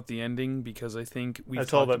talk about the ending? Because I think we've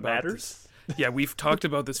That's all talked that about matters? this. Yeah, we've talked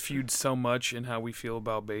about this feud so much and how we feel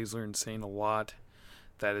about Baszler and Sane a lot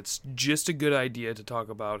that it's just a good idea to talk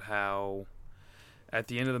about how at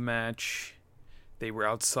the end of the match they were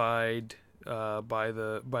outside by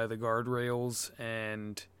the guardrails,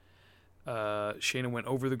 and Shayna went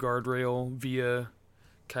over the guardrail via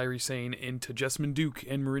Kairi Sane into Jessamine Duke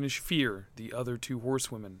and Marina Shafir, the other 2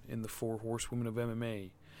 horsewomen in the 4 horsewomen of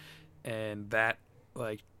MMA. And that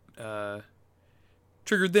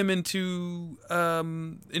triggered them into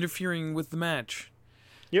interfering with the match.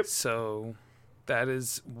 Yep. So that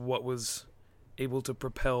is what was able to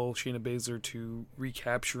propel Shayna Baszler to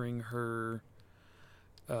recapturing her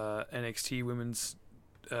NXT Women's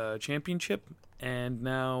Championship. And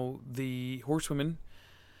now the horsewomen,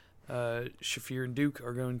 Shafir and Duke,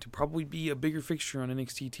 are going to probably be a bigger fixture on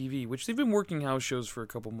NXT TV, which they've been working house shows for a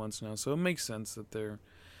couple months now. So it makes sense that they're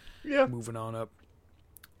moving on up.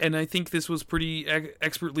 And I think this was pretty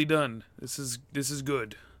expertly done. This is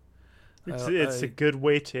good. It's a good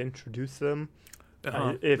way to introduce them.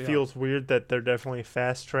 It feels weird that they're definitely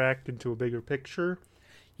fast-tracked into a bigger picture.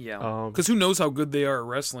 Yeah. Because who knows how good they are at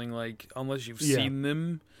wrestling? Like, unless you've seen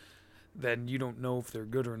them, then you don't know if they're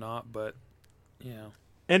good or not. But, yeah.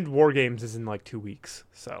 And War Games is in like 2 weeks,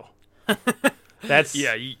 so that's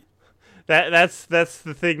yeah. That's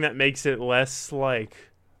the thing that makes it less like,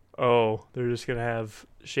 oh, they're just gonna have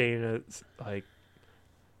Shayna like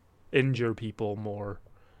injure people more.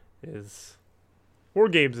 Is War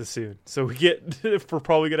Games is soon, so we're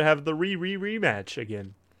probably gonna have the rematch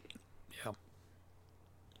again. Yeah.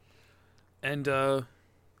 And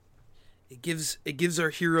it gives our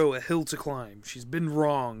hero a hill to climb. She's been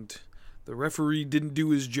wronged. The referee didn't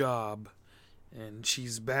do his job, and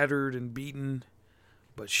she's battered and beaten,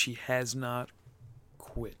 but she has not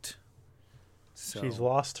quit. So, She's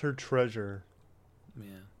lost her treasure.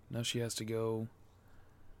 Yeah. Now she has to go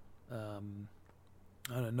on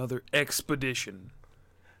another expedition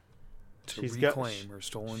to reclaim her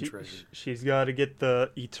stolen treasure. She's got to get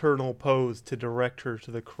the eternal pose to direct her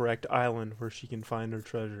to the correct island where she can find her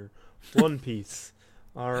treasure. One Piece.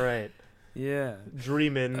 All right. Yeah.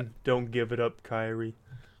 Dreamin', don't give it up, Kairi.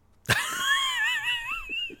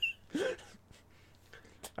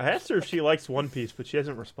 I asked her if she likes One Piece, but she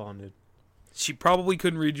hasn't responded. She probably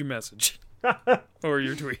couldn't read your message or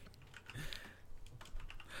your tweet.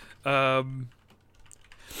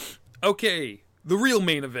 Okay, the real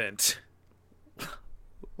main event.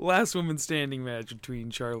 Last woman standing match between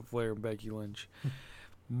Charlotte Flair and Becky Lynch.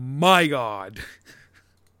 My God.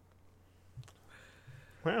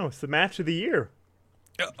 Wow, it's the match of the year.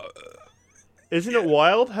 Isn't it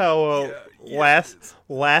wild how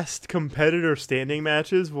last competitor standing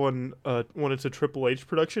matches when it's a Triple H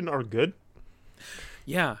production are good?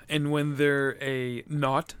 Yeah, and when they're a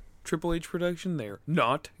not Triple H production, they're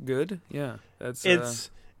not good. Yeah, that's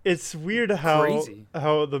it's weird how crazy.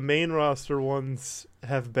 How the main roster ones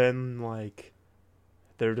have been like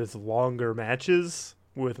they're just longer matches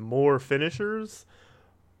with more finishers,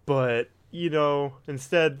 but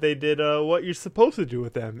instead they did what you're supposed to do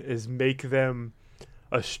with them is make them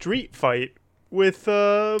a street fight with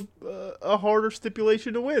a harder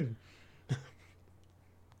stipulation to win.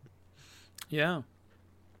 Yeah.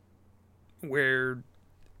 Where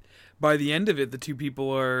by the end of it, the two people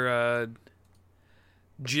are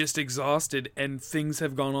just exhausted, and things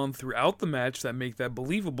have gone on throughout the match that make that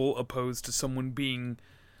believable, opposed to someone being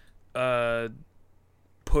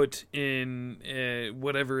put in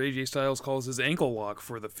whatever AJ Styles calls his ankle lock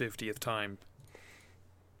for the 50th time.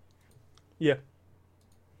 Yeah.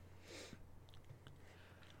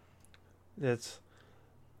 That's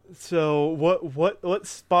so. What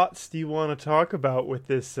spots do you want to talk about with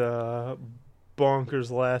this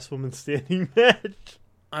bonkers last woman standing match?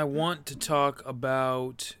 I want to talk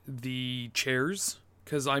about the chairs,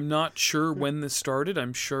 because I'm not sure when this started.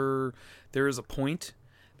 I'm sure there is a point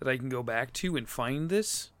that I can go back to and find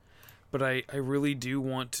this, but I really do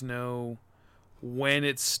want to know when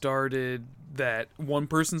it started that one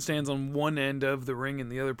person stands on one end of the ring and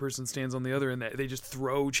the other person stands on the other, and that they just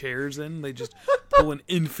throw chairs in. They just pull an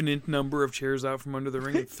infinite number of chairs out from under the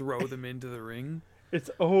ring and throw them into the ring. It's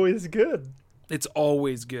always good. It's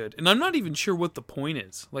always good. And I'm not even sure what the point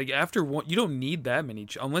is. Like, after one, you don't need that many,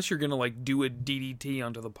 unless you're going to, like, do a DDT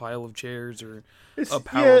onto the pile of chairs or a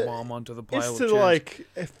power bomb onto the pile of chairs.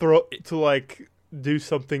 It's to do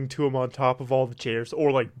something to them on top of all the chairs,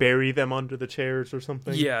 or, like, bury them under the chairs or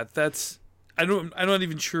something. Yeah, I'm not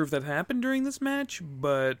even sure if that happened during this match,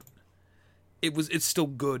 but it's still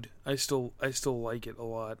good. I still like it a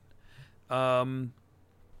lot.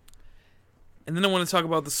 And then I want to talk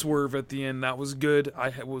about the swerve at the end. That was good.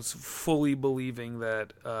 I was fully believing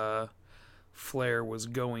that Flair was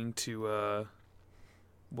going to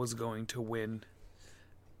win,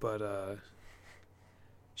 but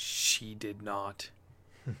she did not.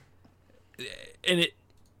 And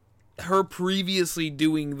her previously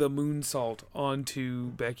doing the moonsault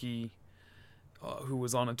onto Becky, who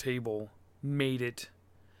was on a table, made it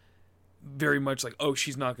very much like, oh,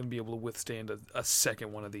 she's not going to be able to withstand a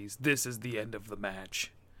second one of these. This is the end of the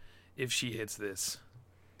match if she hits this.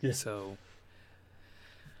 Yeah. So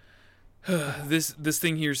this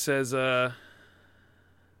thing here says, I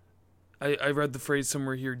read the phrase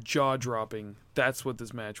somewhere here, jaw-dropping. That's what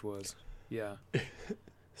this match was. Yeah.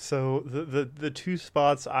 So the two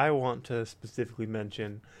spots I want to specifically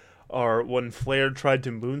mention are when Flair tried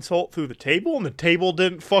to moonsault through the table and the table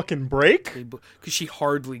didn't fucking break. Because she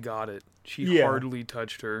hardly got it. She hardly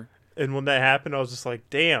touched her. And when that happened, I was just like,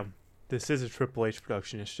 damn, this is a Triple H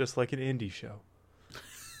production. It's just like an indie show.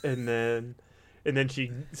 and then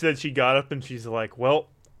she said she got up and she's like, well,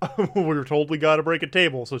 we were told we got to break a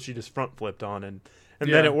table. So she just front flipped on and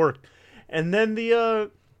then it worked. And then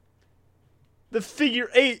the figure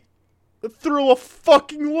eight threw a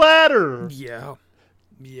fucking ladder. Yeah.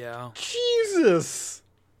 Yeah. Jesus.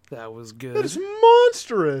 That was good. That is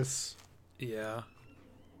monstrous. Yeah.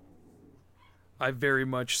 I very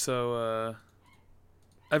much so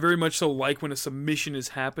like when a submission is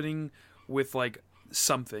happening with, like,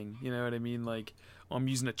 something. You know what I mean? Like, I'm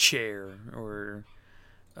using a chair or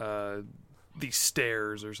these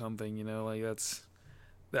stairs or something, you know? Like,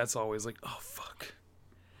 that's always like, oh, fuck.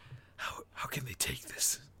 How can they take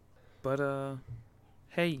this? But,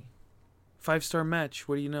 hey. 5-star match.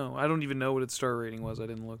 What do you know? I don't even know what its star rating was. I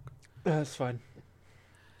didn't look. That's fine.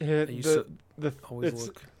 Always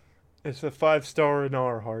look. It's a 5-star in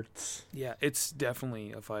our hearts. Yeah, it's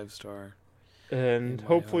definitely a 5-star. And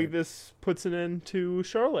hopefully this puts an end to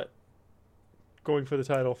Charlotte going for the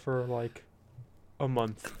title for like a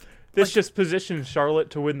month. This just positions Charlotte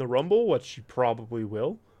to win the Rumble, which she probably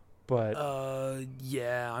will. But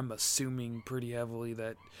yeah, I'm assuming pretty heavily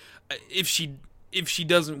that if she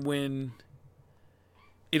doesn't win,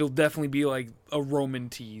 it'll definitely be like a Roman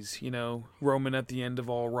tease, you know? Roman at the end of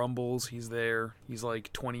all Rumbles, he's there. He's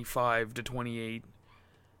like 25 to 28.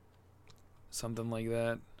 something like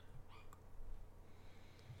that.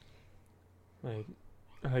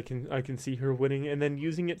 I can see her winning and then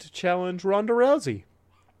using it to challenge Ronda Rousey.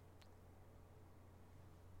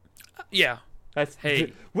 Yeah. That's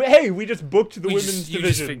Hey. Hey, we just booked the women's You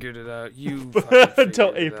division just figured it out. You fucking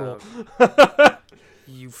until figured it April. out.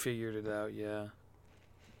 You figured it out, yeah.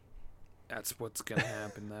 That's what's gonna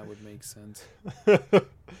happen. That would make sense.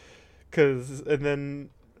 And then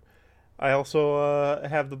I also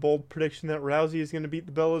have the bold prediction that Rousey is going to beat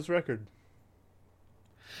the Bella's record.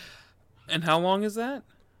 And how long is that?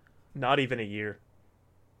 Not even a year.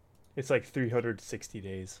 It's like 360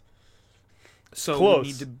 days. So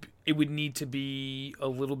Close. it would need to be a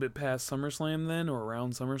little bit past SummerSlam then, or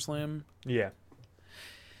around SummerSlam. Yeah.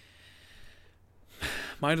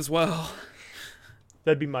 Might as well.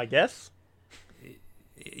 That'd be my guess.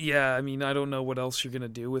 Yeah, I mean, I don't know what else you're gonna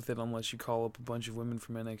do with it unless you call up a bunch of women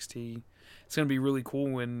from NXT. It's gonna be really cool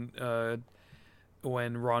when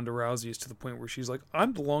Ronda Rousey is to the point where she's like,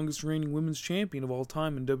 "I'm the longest reigning women's champion of all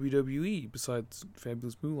time in WWE, besides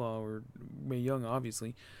Fabulous Moolah or Mae Young,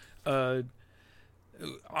 obviously."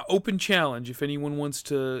 Open challenge. If anyone wants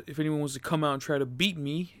to come out and try to beat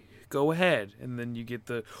me, go ahead. And then you get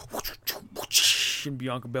the and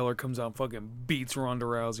Bianca Belair comes out and fucking beats Ronda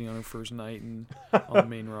Rousey on her first night and on the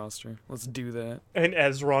main roster. Let's do that. And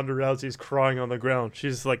as Ronda Rousey's crying on the ground,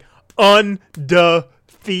 she's like,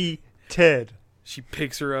 undefeated. She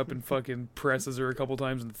picks her up and fucking presses her a couple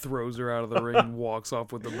times and throws her out of the ring and walks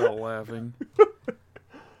off with the belt laughing.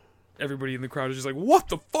 Everybody in the crowd is just like, what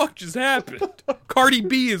the fuck just happened? Cardi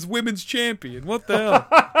B is women's champion. What the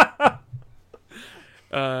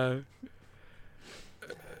hell?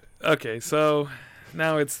 Okay, so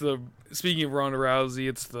now speaking of Ronda Rousey,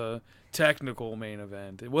 it's the technical main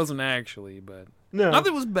event. It wasn't actually, but No. not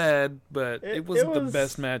that it was bad, but it wasn't was the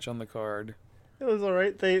best match on the card. It was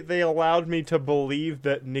alright. They allowed me to believe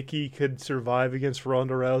that Nikki could survive against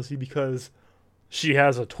Ronda Rousey because she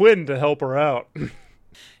has a twin to help her out.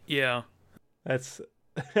 Yeah. That's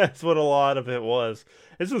what a lot of it was.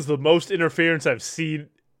 This was the most interference I've seen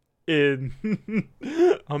in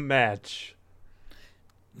a match.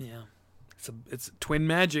 Yeah. It's twin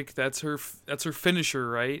magic. That's her finisher,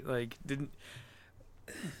 right? Like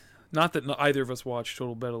not that either of us watched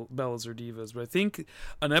Total Bellas or Divas, but I think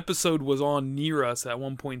an episode was on near us at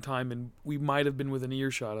one point in time, and we might have been within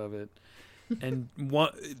earshot of it. And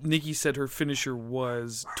Nikki said her finisher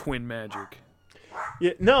was twin magic.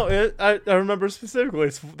 Yeah, no, I remember specifically.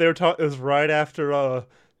 It was right after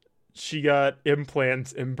she got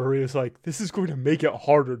implants, and Brie was like, "This is going to make it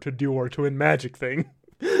harder to do our twin magic thing."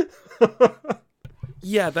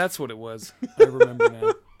 Yeah, that's what it was. I remember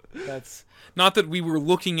now. That's not that we were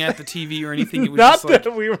looking at the TV or anything. It was not just like,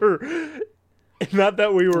 that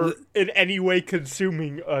we were in any way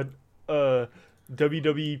consuming a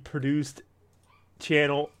WWE produced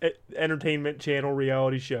entertainment channel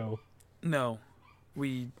reality show. No,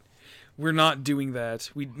 we're not doing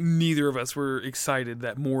that. Neither of us were excited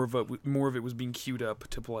that more of it was being queued up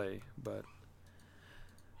to play. But,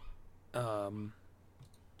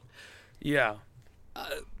 yeah,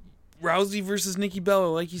 Rousey versus Nikki Bella,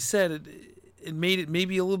 like you said, it made it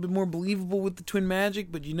maybe a little bit more believable with the twin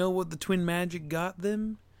magic. But you know what the twin magic got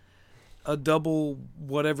them? A double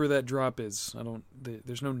whatever that drop is.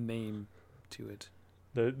 There's no name to it.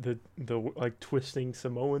 The like twisting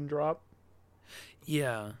Samoan drop.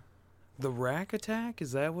 Yeah. The rack attack?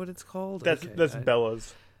 Is that what it's called? That's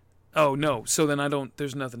Bella's. Oh, no. So then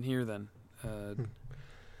there's nothing here then.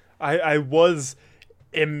 I was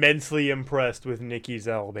immensely impressed with Nikki's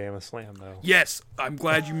Alabama Slam, though. Yes, I'm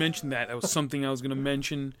glad you mentioned that. That was something I was going to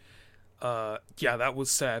mention. Yeah, that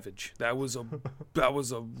was savage. That was a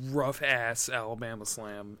rough ass Alabama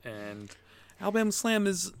Slam, and Alabama Slam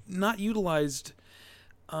is not utilized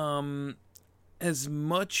as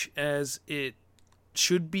much as it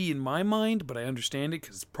should be in my mind, but I understand it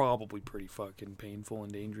because it's probably pretty fucking painful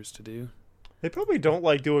and dangerous to do. They probably don't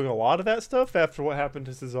like doing a lot of that stuff after what happened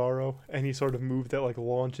to Cesaro. Any sort of move that like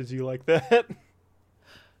launches you like that.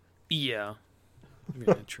 Yeah,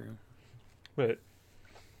 true. But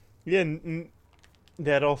yeah,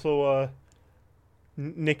 that also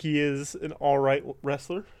Nikki is an all right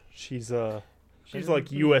wrestler. She's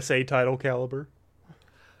like USA title caliber.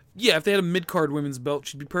 Yeah, if they had a mid-card women's belt,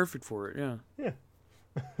 she'd be perfect for it. Yeah. Yeah.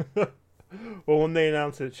 Well, when they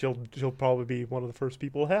announce it, she'll probably be one of the first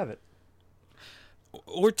people to have it.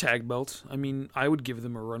 Or tag belts. I mean, I would give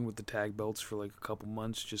them a run with the tag belts for like a couple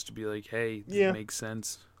months just to be like, hey, this makes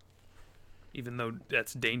sense. Even though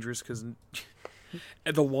that's dangerous because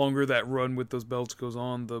the longer that run with those belts goes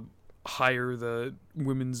on, the higher the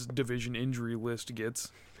women's division injury list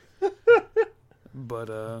gets. But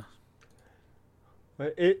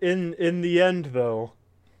In the end, though,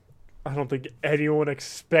 I don't think anyone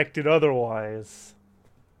expected otherwise.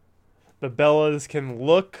 The Bellas can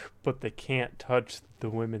look, but they can't touch the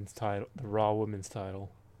women's title, the Raw Women's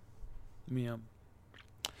title. yeah,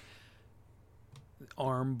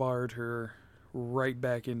 arm barred her right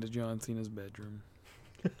back into John Cena's bedroom.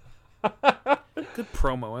 Good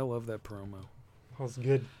promo. I love that promo. That was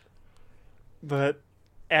good. But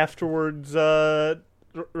afterwards,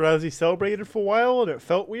 Rousey celebrated for a while, and it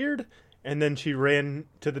felt weird. And then she ran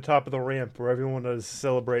to the top of the ramp where everyone was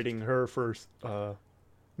celebrating her for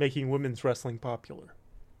making women's wrestling popular.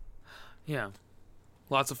 Yeah.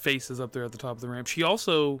 Lots of faces up there at the top of the ramp. She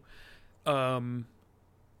also gave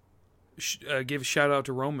a shout out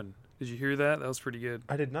to Roman. Did you hear that? That was pretty good.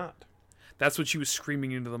 I did not. That's what she was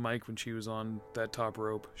screaming into the mic when she was on that top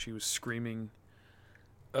rope. She was screaming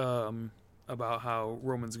about how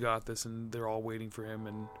Roman's got this and they're all waiting for him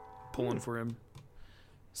and pulling for him.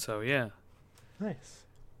 So, yeah. Nice.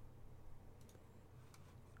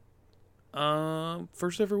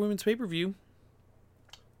 First ever women's pay-per-view.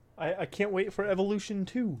 I can't wait for Evolution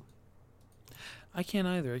 2. I can't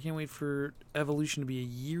either. I can't wait for Evolution to be a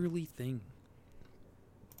yearly thing.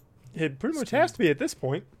 It pretty much has to be at this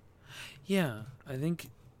point. Yeah, I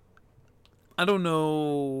don't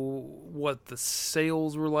know what the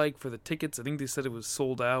sales were like for the tickets. I think they said it was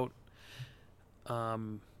sold out.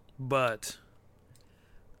 But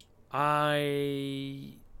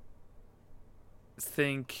I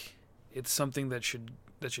think it's something that should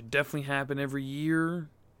definitely happen every year.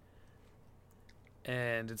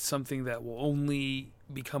 And it's something that will only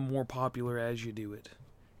become more popular as you do it.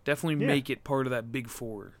 Definitely make it part of that Big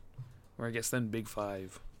Four. Or I guess then Big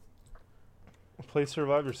Five. Play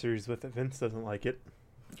Survivor Series with it. Vince doesn't like it.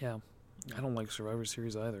 Yeah. I don't like Survivor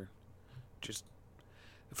Series either. Just,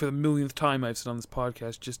 for the millionth time I've said on this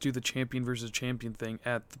podcast, just do the champion versus champion thing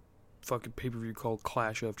at the fucking pay-per-view called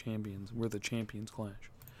Clash of Champions, where the champions clash.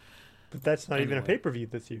 But that's not even a pay-per-view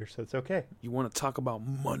this year, so it's okay. You want to talk about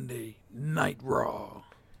Monday Night Raw?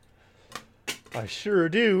 I sure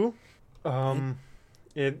do.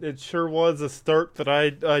 It sure was a start that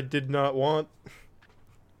I did not want.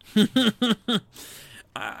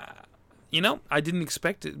 I didn't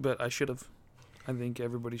expect it, but I should have. I think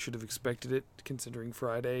everybody should have expected it, considering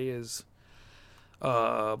Friday is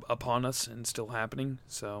upon us and still happening.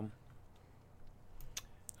 So,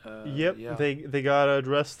 yep, yeah. they got to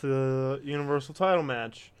address the Universal title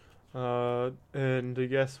match, and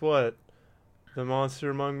guess what? The Monster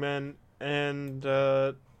Among Men and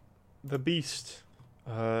the Beast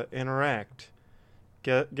interact.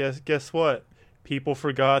 Guess what? People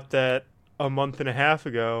forgot that a month and a half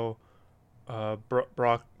ago,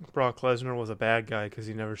 Brock Lesnar was a bad guy because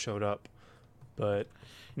he never showed up. But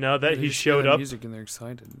now that he showed up, music and they're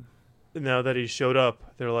excited. Now that he showed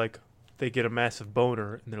up, they're like, they get a massive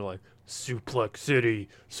boner and they're like, Suplex City,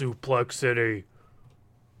 Suplex City.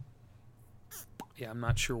 Yeah, I'm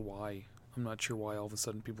not sure why. I'm not sure why all of a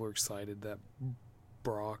sudden people are excited that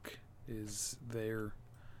Brock is there.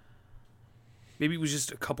 Maybe it was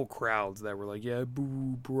just a couple crowds that were like, yeah,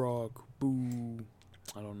 boo, Brock, boo.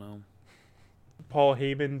 I don't know. Paul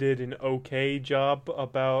Heyman did an okay job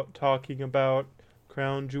about talking about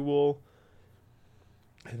Crown Jewel.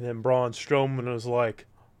 And then Braun Strowman was like,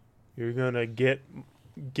 you're going to get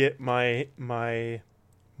my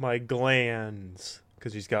glands.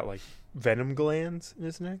 Because he's got like venom glands in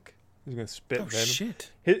his neck. He's going to spit venom. Shit.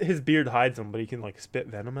 His beard hides them, but he can like spit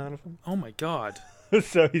venom out of them. Oh my god.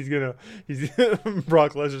 So Brock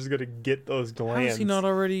Lesnar's gonna get those glands. How is he not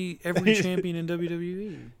already every champion in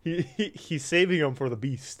WWE? He's saving them for the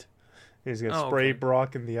Beast. He's gonna spray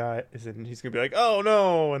Brock in the eyes, and he's gonna be like, "Oh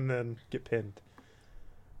no!" and then get pinned.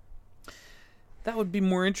 That would be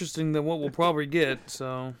more interesting than what we'll probably get.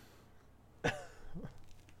 So.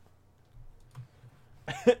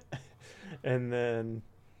 And then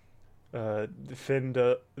Finn,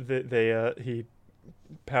 he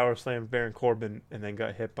power slammed Baron Corbin and then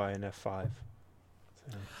got hit by an F5.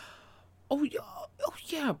 So. Oh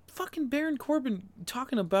yeah, fucking Baron Corbin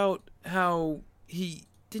talking about how he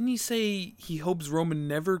say he hopes Roman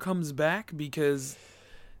never comes back because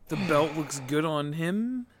the belt looks good on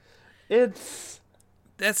him. It's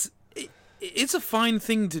a fine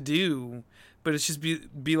thing to do, but it's just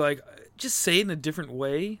be like, just say it in a different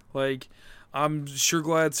way. Like, I'm sure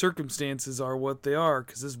glad circumstances are what they are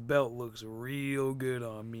because this belt looks real good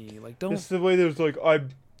on me. Like, don't. It's the way there's like I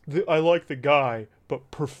like the guy,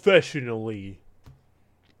 but professionally.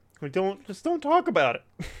 Like, don't talk about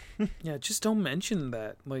it. Yeah, just don't mention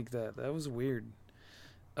that like that. That was weird.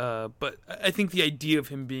 But I think the idea of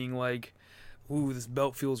him being like, ooh, this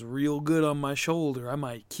belt feels real good on my shoulder. I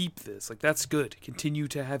might keep this. Like, that's good. Continue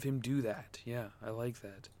to have him do that. Yeah, I like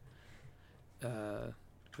that.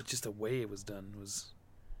 But just the way it was done was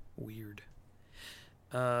weird.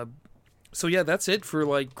 So yeah, that's it for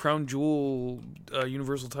like Crown Jewel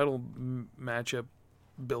Universal Title matchup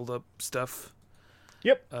build up stuff.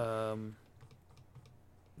 Yep.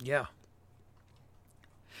 Yeah.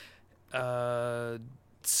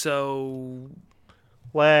 So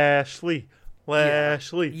Lashley. Yeah.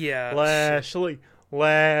 Lashley.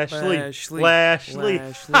 Lashley.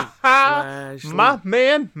 My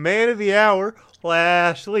man of the hour,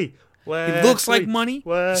 Lashley. He looks like money.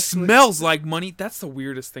 Smells like money. That's the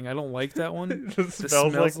weirdest thing. I don't like that one.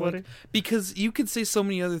 Smells like money. Because you could say so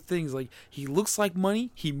many other things. Like, he looks like money.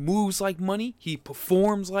 He moves like money. He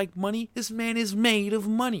performs like money. This man is made of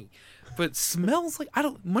money. But smells like...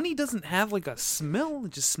 Money doesn't have, like, a smell.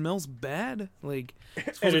 It just smells bad. Like,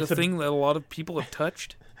 it's a thing that a lot of people have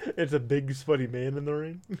touched. It's a big, sweaty man in the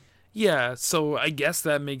ring. Yeah, so I guess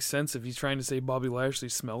that makes sense if he's trying to say Bobby Lashley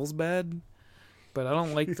smells bad. But I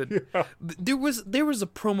don't like that. Yeah. There was a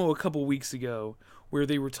promo a couple weeks ago where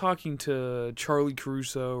they were talking to Charlie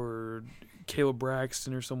Caruso or Caleb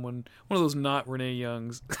Braxton or someone, one of those not Renee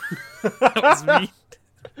Youngs. That was me.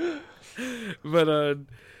 But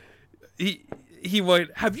he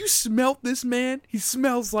went, "Have you smelt this man? He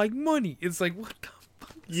smells like money." It's like, what the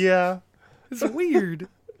fuck? Yeah, it's weird.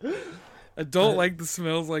 I don't like the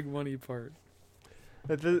smells like money part.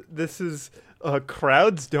 This is.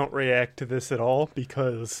 Crowds don't react to this at all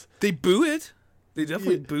because they boo it. They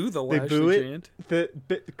definitely boo the Lashley chant. The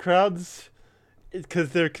crowds,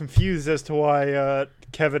 because they're confused as to why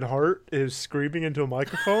Kevin Hart is screaming into a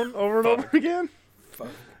microphone over and over again. Fuck.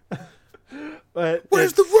 But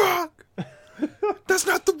where's the Rock? That's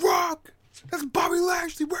not the Rock. That's Bobby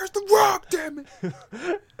Lashley. Where's the Rock? Damn it!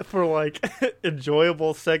 For like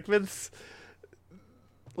enjoyable segments,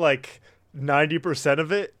 like 90%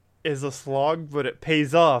 of it is a slog, but it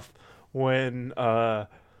pays off when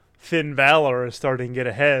Finn Balor is starting to get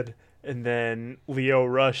ahead, and then Lio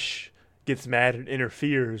Rush gets mad and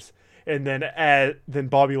interferes, and then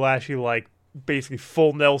Bobby Lashley like basically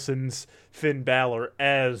full Nelson's Finn Balor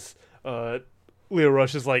as Lio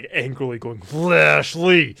Rush is like angrily going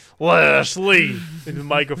Lashley in the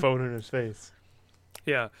microphone in his face.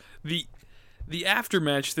 Yeah, the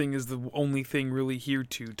aftermatch thing is the only thing really here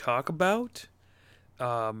to talk about.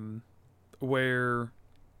 Where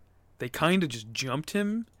they kind of just jumped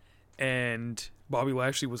him, and Bobby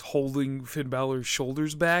Lashley was holding Finn Balor's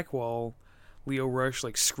shoulders back while Lio Rush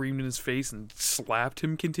like screamed in his face and slapped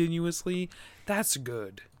him continuously. That's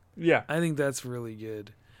good. Yeah, I think that's really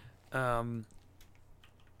good. And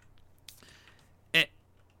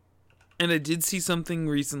I did see something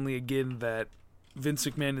recently again that Vince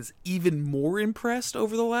McMahon is even more impressed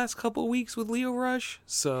over the last couple of weeks with Lio Rush.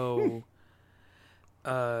 So.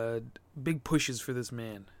 Big pushes for this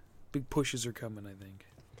man. Big pushes are coming, I think.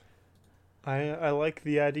 I like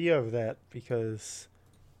the idea of that because,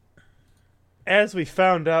 as we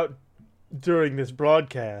found out during this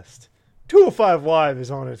broadcast, 205 Live is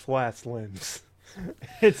on its last limbs.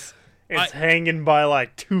 It's hanging by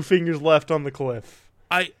like 2 fingers left on the cliff.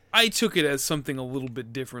 I took it as something a little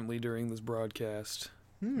bit differently during this broadcast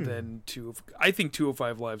than I think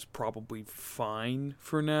 205 Live's probably fine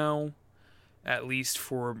for now. At least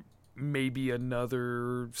for maybe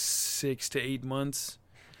another 6 to 8 months.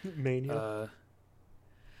 Mania.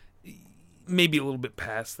 Maybe a little bit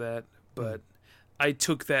past that. But I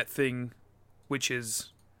took that thing, which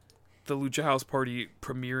is the Lucha House Party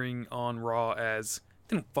premiering on Raw, as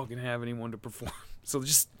they don't fucking have anyone to perform. So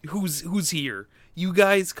just, who's here? You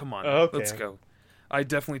guys? Come on. Okay. Let's go. I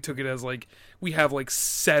definitely took it as like, we have like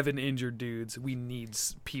 7 injured dudes. We need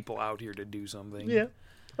people out here to do something. Yeah.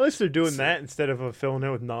 At least they're doing that instead of filling it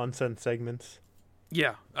with nonsense segments.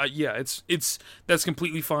 Yeah, that's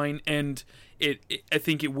completely fine, and I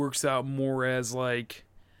think it works out more as like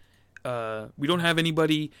we don't have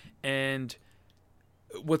anybody, and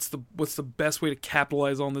what's the best way to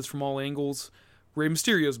capitalize on this from all angles? Rey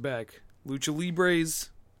Mysterio's back, Lucha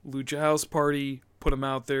Libres, Lucha House Party, put them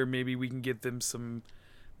out there. Maybe we can get them some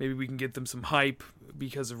hype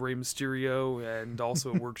because of Rey Mysterio, and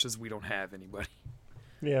also it works as we don't have anybody.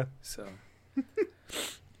 Yeah. So,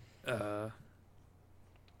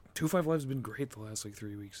 205 Live's been great the last like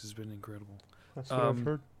 3 weeks. It's been incredible. That's what I've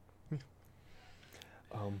heard.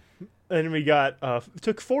 And we got it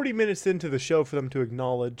took 40 minutes into the show for them to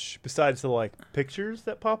acknowledge, besides the like pictures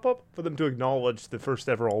that pop up, for them to acknowledge the first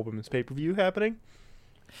ever all women's pay-per-view happening.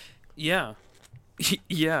 Yeah.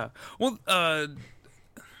 Yeah. Well,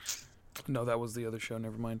 No, that was the other show.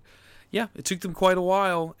 Never mind. Yeah, it took them quite a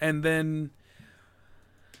while, and then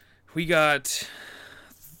we got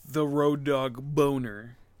the Road Dogg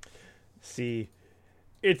boner. See,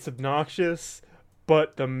 it's obnoxious,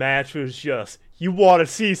 but the match was just, you want to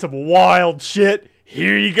see some wild shit?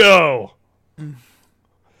 Here you go.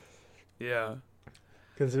 Yeah.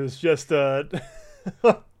 Because it was just, it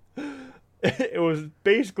was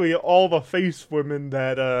basically all the face women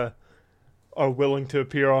that are willing to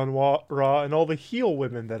appear on Raw, and all the heel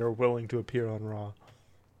women that are willing to appear on Raw.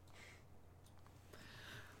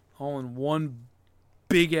 All in one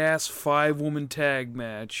big-ass 5-woman tag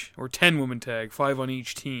match. Or 10-woman tag, 5 on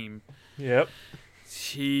each team. Yep.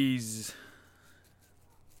 Jeez.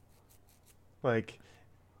 Like,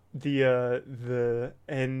 the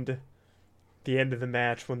end of the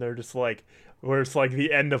match when they're just like, where it's like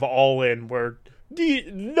the end of All In, where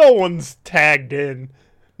no one's tagged in,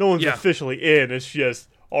 no one's officially in. It's just,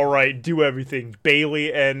 all right, do everything.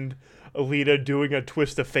 Bayley and Alita doing a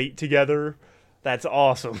twist of fate together. That's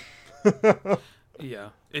awesome. Yeah,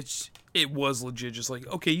 it was legit. Just like,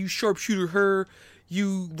 okay, you sharpshooter her,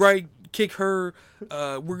 you right kick her.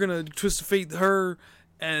 We're gonna twist of fate her,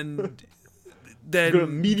 and then gonna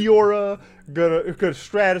Meteora, gonna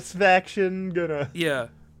Stratisfaction, gonna yeah.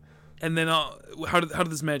 And then how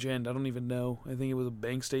did this match end? I don't even know. I think it was a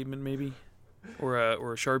bank statement, maybe, or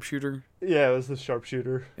a sharpshooter. Yeah, it was the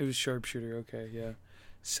sharpshooter. It was sharpshooter. Okay, yeah.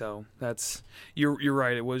 So that's you're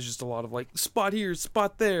right. It was just a lot of like spot here,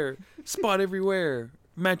 spot there, spot everywhere.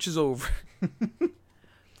 Match is over.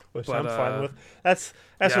 Which I'm fine with. That's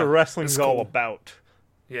what wrestling's all about.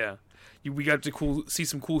 Yeah, we got to see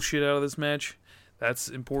some cool shit out of this match. That's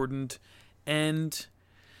important, and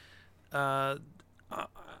I'm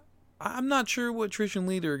not sure what Trish and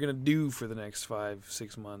Lita are gonna do for the next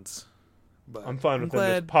 5-6 months. But I'm fine with them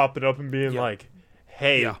just popping up and being like,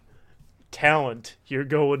 "Hey, talent, you're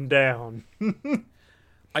going down."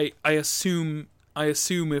 I assume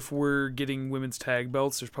if we're getting women's tag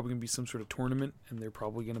belts, there's probably gonna be some sort of tournament, and they're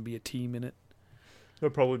probably gonna be a team in it.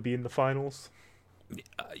 They'll probably be in the finals.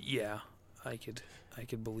 Yeah, I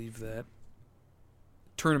could believe that.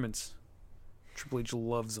 Tournaments, Triple H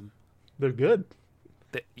loves them. They're good.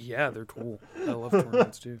 They're cool. I love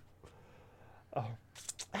tournaments too.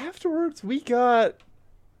 Afterwards, we got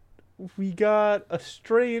a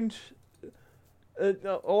strange.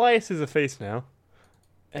 Elias is a face now,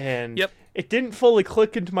 and it didn't fully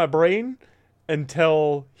click into my brain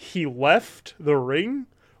until he left the ring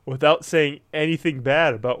without saying anything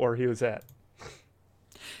bad about where he was at.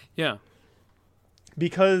 Yeah,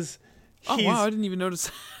 because wow, I didn't even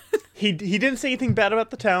notice. he didn't say anything bad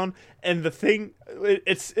about the town, and the thing,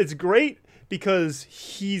 it's great because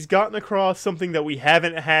he's gotten across something that we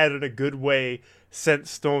haven't had in a good way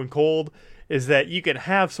since Stone Cold, is that you can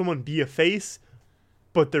have someone be a face,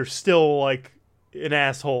 but they're still like an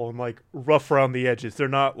asshole and like rough around the edges. They're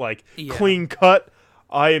not like clean cut.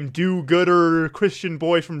 I am do-gooder Christian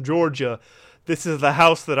boy from Georgia. This is the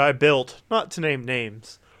house that I built. Not to name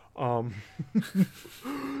names.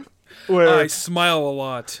 Where I smile a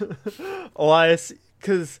lot. Elias,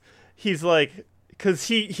 because he's like, because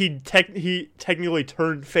he technically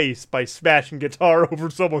turned face by smashing guitar over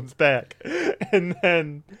someone's back, and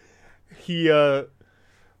then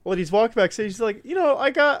when he's walking backstage, he's like,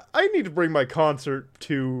 I need to bring my concert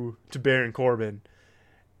to Baron Corbin,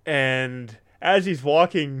 and as he's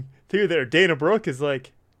walking through there, Dana Brooke is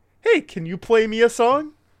like, "Hey, can you play me a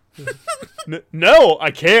song?" No,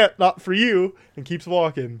 I can't. Not for you. And keeps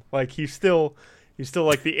walking. Like he's still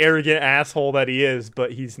like the arrogant asshole that he is,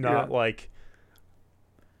 but he's not like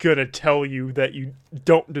gonna tell you that you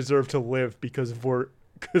don't deserve to live because of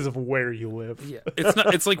where you live. Yeah,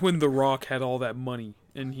 it's like when The Rock had all that money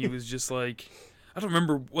and he was just like, I don't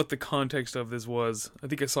remember what the context of this was. I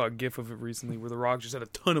think I saw a GIF of it recently where The Rock just had a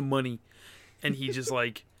ton of money, and he just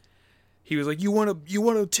like. He was like, you want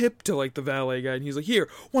a tip to like the valet guy? And he's like, here,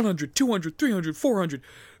 100, 200, 300, 400,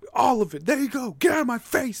 all of it. There you go. Get out of my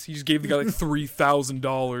face. He just gave the guy like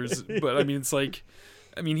 $3,000. But I mean, it's like,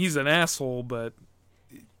 he's an asshole, but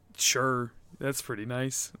sure, that's pretty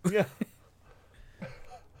nice. Yeah.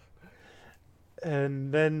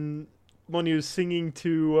 And then when he was singing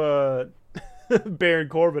to Baron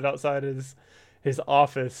Corbin outside his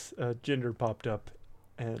office, Jinder popped up,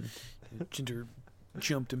 and Jinder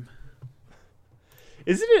jumped him.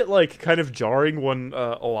 Isn't it like kind of jarring when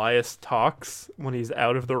Elias talks when he's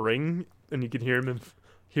out of the ring and you can hear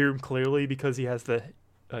him clearly because he has the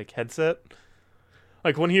like headset?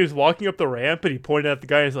 Like when he was walking up the ramp and he pointed at the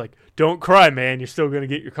guy, he's like, "Don't cry, man. You're still gonna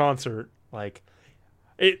get your concert." Like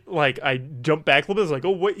it. Like I jumped back a little bit. I was like,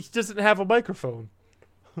 "Oh wait, he doesn't have a microphone."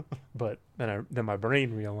 But then my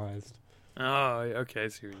brain realized. Oh, okay, I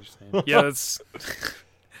see what you're saying. Yeah, that's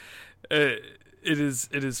it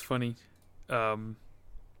is funny.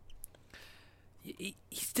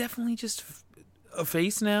 He's definitely just a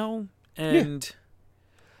face now, and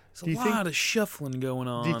there's a lot of shuffling going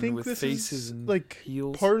Do you on think with this faces is and like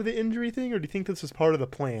heels. part of the injury thing, or do you think this is part of the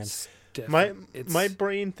plan? My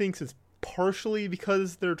brain thinks it's partially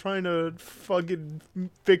because they're trying to fucking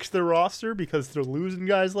fix their roster because they're losing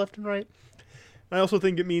guys left and right. I also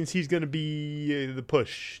think it means he's going to be the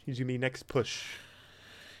push. He's going to be next push.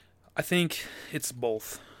 I think it's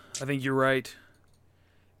both. I think you're right.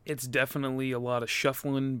 It's definitely a lot of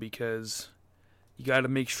shuffling because you got to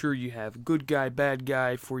make sure you have good guy, bad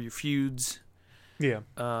guy for your feuds. Yeah.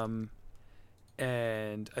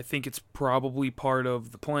 And I think it's probably part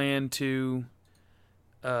of the plan too.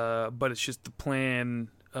 But it's just the plan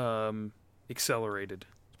accelerated.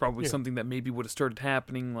 It's probably something that maybe would have started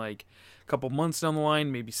happening like a couple months down the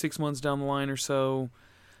line, maybe 6 months down the line or so.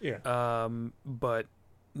 Yeah. But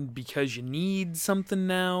because you need something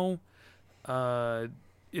now,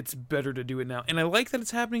 it's better to do it now. And I like that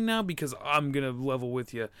it's happening now because I'm going to level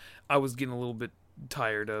with you. I was getting a little bit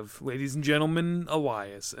tired of ladies and gentlemen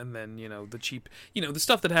Elias, and then the cheap the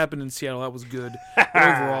stuff that happened in Seattle, that was good, but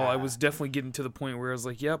overall I was definitely getting to the point where I was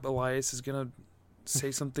like, yep, Elias is gonna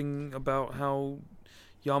say something about how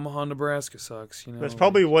Yamaha Nebraska sucks. That's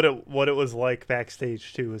probably what it was like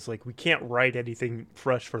backstage too. Is like we can't write anything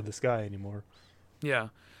fresh for this guy anymore. Yeah,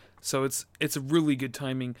 so it's really good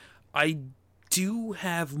timing. I do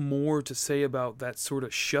have more to say about that sort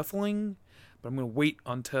of shuffling, but I'm going to wait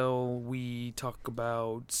until we talk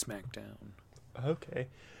about SmackDown. Okay.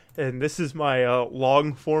 And this is my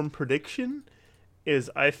long-form prediction,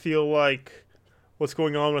 is I feel like what's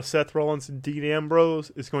going on with Seth Rollins and Dean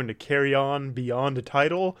Ambrose is going to carry on beyond a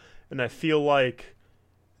title, and I feel like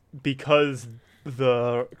because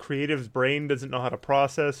the creative's brain doesn't know how to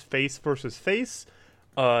process face versus face,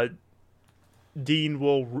 Dean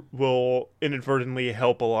will inadvertently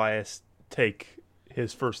help Elias take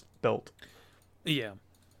his first belt. Yeah.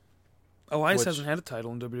 Elias hasn't had a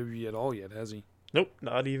title in WWE at all yet, has he? Nope,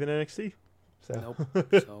 not even NXT. So. Nope.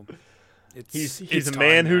 So he's a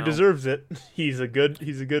man who deserves it. He's a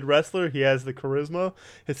good wrestler. He has the charisma.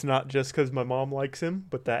 It's not just because my mom likes him,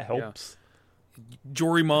 but that helps. Yeah.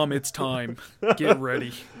 Jory Mom, it's time. Get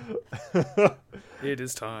ready. It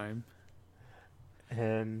is time.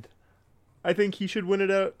 And I think he should win it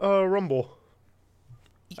at Rumble.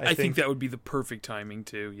 I think that would be the perfect timing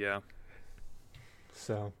too. Yeah.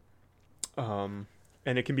 So, and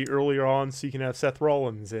it can be earlier on, so you can have Seth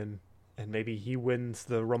Rollins in, and maybe he wins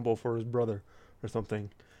the Rumble for his brother or something.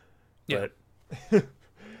 Yeah. But,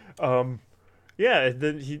 yeah.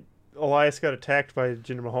 Then Elias got attacked by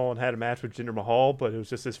Jinder Mahal and had a match with Jinder Mahal, but it was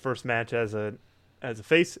just his first match as a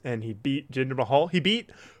face, and he beat Jinder Mahal. He beat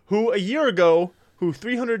who a year ago, who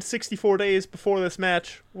 364 days before this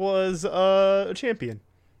match was a champion,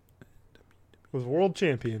 was world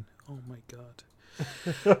champion. Oh my god.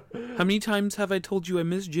 How many times have I told you I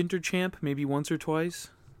miss Jinder Champ? Maybe once or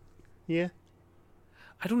twice? Yeah.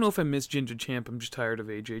 I don't know if I miss Jinder Champ. I'm just tired of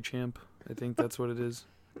AJ Champ. I think that's what it is.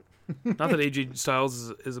 Not that AJ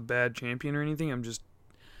Styles is a bad champion or anything. I'm just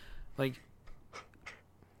like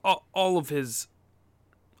all of his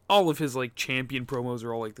like champion promos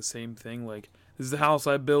are all like the same thing. Like, this is the house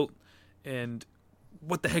I built, and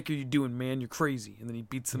what the heck are you doing, man? You're crazy. And then he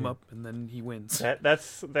beats him up, and then he wins.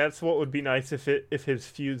 That's what would be nice if his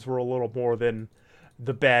feuds were a little more than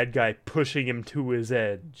the bad guy pushing him to his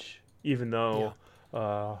edge. Even though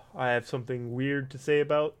I have something to say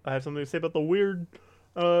about the weird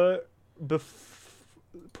promo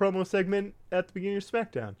segment at the beginning of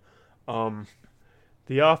SmackDown.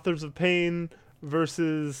 The Authors of Pain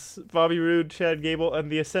versus Bobby Roode, Chad Gable,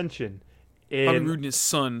 and the Ascension. Bobby Roode and his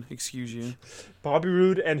son, excuse you. Bobby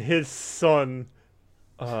Roode and his son,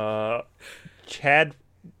 Chadison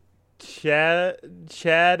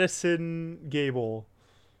Gable.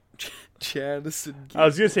 Chadison Gable. I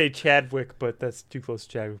was going to say Chadwick, but that's too close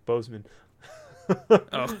to Chadwick Boseman.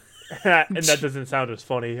 Oh. And that doesn't sound as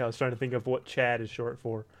funny. I was trying to think of what Chad is short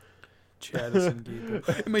for. Chadison Gable.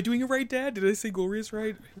 Am I doing it right, Dad? Did I say glorious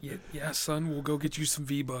right? Yeah, son, we'll go get you some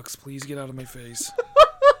V-Bucks. Please get out of my face.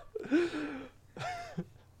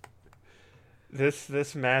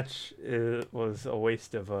 This match was a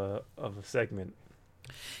waste of a segment.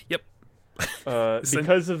 Yep.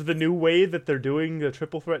 Because of the new way that they're doing the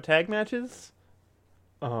triple threat tag matches,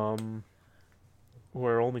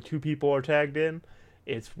 where only 2 people are tagged in,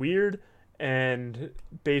 it's weird. And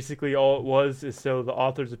basically all it was is so the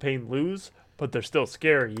Authors of Pain lose, but they're still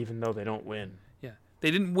scary even though they don't win. Yeah.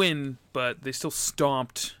 They didn't win, but they still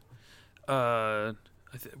stomped. Was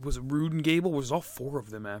it Rude and Gable? It was all 4 of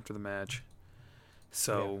them after the match.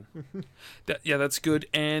 So, that's good.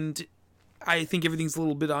 And I think everything's a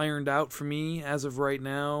little bit ironed out for me as of right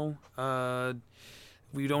now.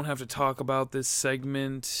 We don't have to talk about this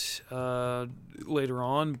segment later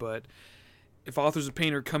on, but if Authors of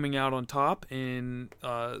Pain are coming out on top in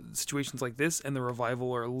situations like this, and the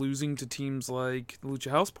Revival are losing to teams like the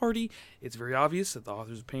Lucha House Party, it's very obvious that the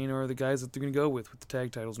Authors of Pain are the guys that they're going to go with the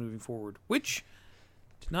tag titles moving forward, which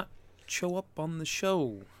did not show up on the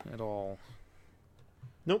show at all.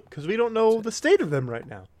 Nope, because we don't know the state of them right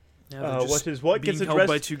now. Yeah, what being gets held addressed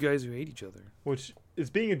by 2 guys who hate each other. Which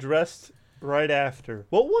is being addressed right after.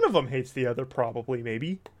 Well, one of them hates the other, probably,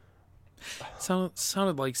 maybe.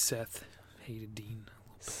 Sounded like Seth hated Dean.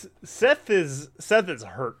 Seth is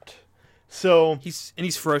hurt. So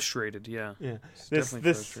he's frustrated. Yeah. He's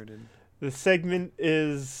definitely frustrated. The segment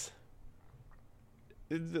is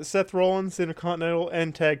Seth Rollins, Intercontinental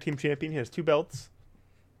and Tag Team Champion. He has 2 belts.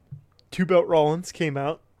 2-belt Rollins came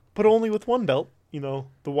out, but only with 1 belt. You know,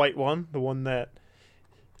 the white one, the one that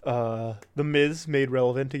The Miz made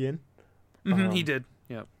relevant again. Mm-hmm, he did.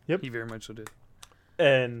 Yeah. Yep. He very much so did.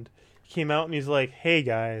 And he came out and he's like, "Hey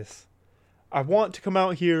guys, I want to come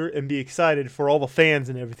out here and be excited for all the fans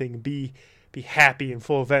and everything, and be happy and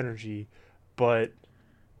full of energy, but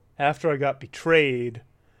after I got betrayed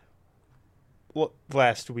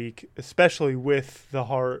last week, especially with the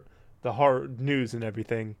hard news and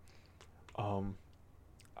everything,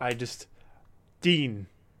 Dean,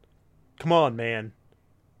 come on, man.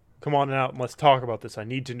 Come on out and let's talk about this. I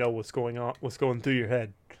need to know what's going through your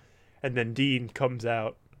head." And then Dean comes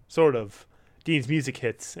out, Dean's music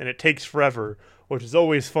hits, and it takes forever, which is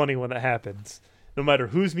always funny when that happens. No matter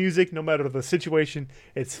whose music, no matter the situation,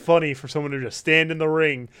 it's funny for someone to just stand in the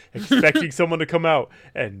ring expecting someone to come out,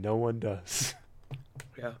 and no one does.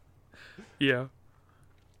 Yeah. Yeah.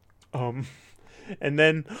 And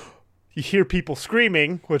then you hear people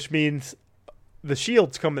screaming, which means the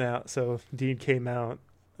Shield's coming out. So Dean came out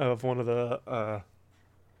of one of the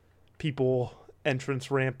people entrance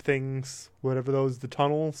ramp things, whatever the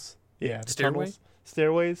tunnels. Yeah, the tunnels,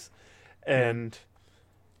 stairways. And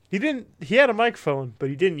he had a microphone, but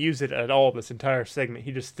he didn't use it at all this entire segment.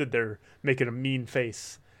 He just stood there making a mean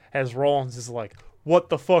face as Rollins is like, "What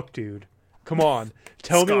the fuck, dude? Come on.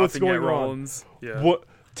 Tell me what's going on. Yeah.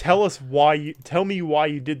 Tell me why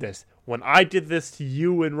you did this. When I did this to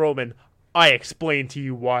you and Roman, I explained to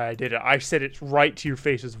you why I did it. I said it right to your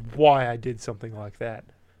faces why I did something like that."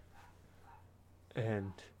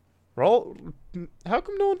 And how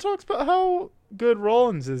come no one talks about how good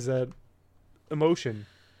Rollins is at emotion?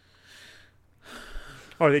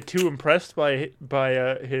 Are they too impressed by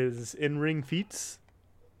his in-ring feats?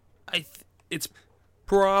 It's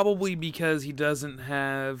probably because he doesn't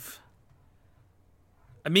have.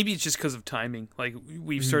 Maybe it's just because of timing. Like,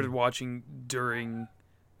 we've started watching during.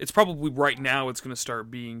 It's probably right now it's going to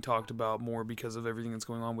start being talked about more because of everything that's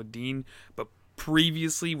going on with Dean. But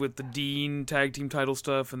previously, with the Dean tag team title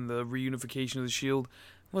stuff and the reunification of the Shield,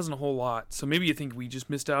 it wasn't a whole lot. So maybe you think we just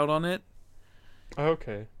missed out on it.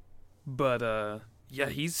 Okay. But yeah,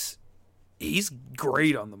 he's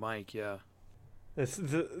great on the mic. Yeah.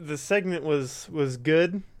 The segment was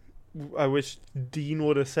good. I wish Dean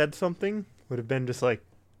would have said something. Would have been just like,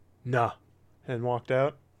 "Nah," and walked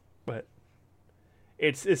out. But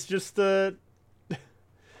it's just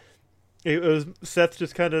it was Seth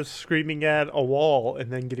just kind of screaming at a wall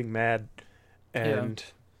and then getting mad, and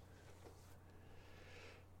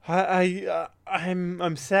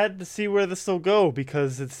I'm sad to see where this will go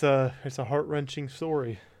because it's a heart-wrenching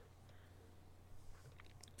story.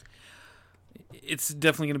 It's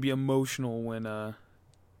definitely going to be emotional when I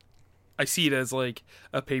see it as like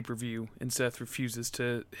a pay-per-view and Seth refuses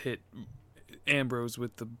to hit Ambrose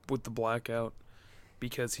with the blackout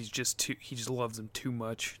because he just loves him too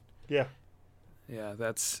much. Yeah. Yeah,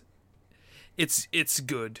 it's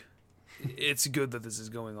good. It's good that this is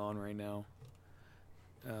going on right now.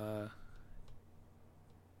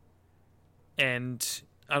 And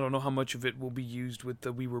I don't know how much of it will be used with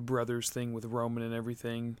the We Were Brothers thing with Roman and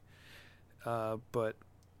everything. But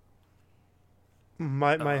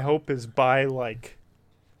my hope is by like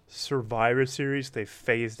Survivor Series they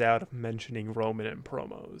phased out of mentioning Roman in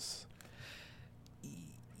promos.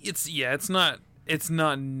 It's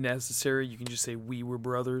not necessary. You can just say We Were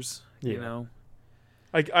Brothers. Yeah. You know.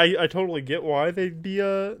 I totally get why they'd be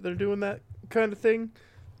they're doing that kind of thing,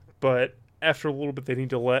 but after a little bit they need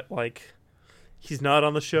to let like he's not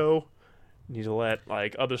on the show. Need to let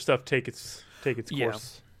like other stuff take its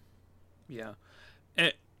course. Yeah.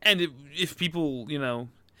 And if people,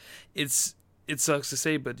 it sucks to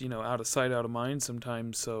say, but out of sight, out of mind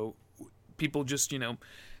sometimes. So people just,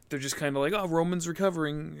 they're just kind of like, oh, Roman's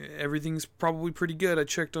recovering. Everything's probably pretty good. I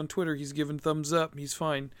checked on Twitter. He's giving thumbs up. He's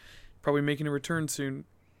fine. Probably making a return soon.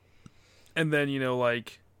 And then,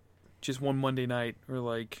 just one Monday night, or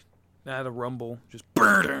like at a Rumble, just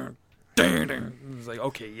it was like,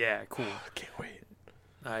 okay, yeah, cool. I can't wait.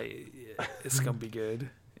 It's gonna be good.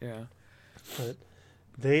 Yeah. But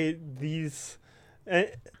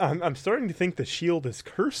I'm starting to think the Shield is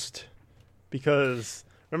cursed, because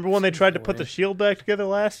remember when they tried to put the Shield back together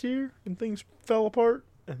last year and things fell apart,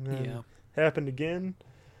 and then happened again.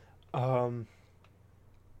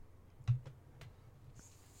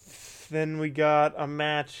 Then we got a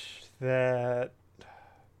match that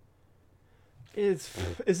is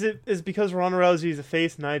because Ronda Rousey is a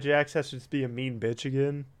face, Nia Jax has to just be a mean bitch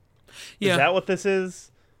again. Yeah. Is that what this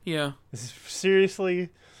is? Yeah. This is seriously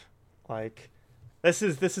like this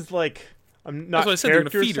is like I'm not. That's what I said, they're gonna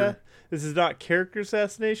feed her. This is not character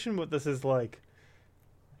assassination, but this is like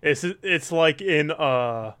it's like in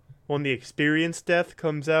when the Experience death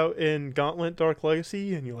comes out in Gauntlet Dark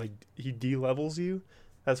Legacy and he de-levels you.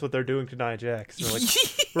 That's what they're doing to Nia Jax. They're like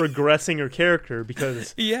regressing her character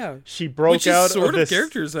because she broke out sort of this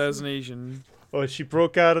character assassination. Well, she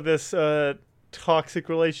broke out of this toxic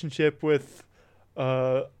relationship with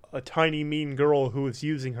a tiny mean girl who was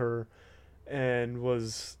using her and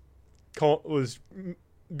was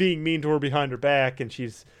being mean to her behind her back, and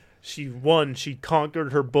she won. She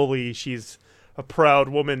conquered her bully. She's a proud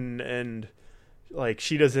woman, and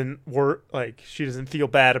she doesn't feel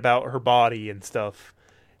bad about her body and stuff.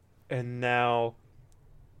 And now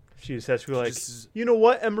she just has to be like, you know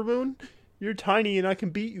what, Ember Moon? You're tiny and I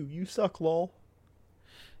can beat you. You suck, lol.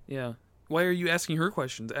 Yeah. Why are you asking her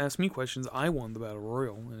questions? Ask me questions. I won the Battle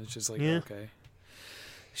Royal. And it's just like, okay.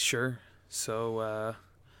 Sure. So,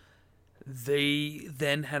 they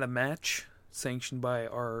then had a match sanctioned by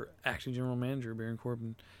our acting general manager, Baron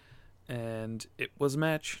Corbin. And it was a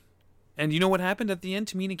match. And you know what happened at the end?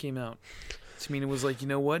 Tamina came out. Tamina was like, you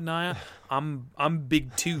know what, Nia? I'm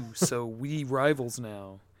big too, so we rivals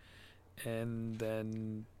now. And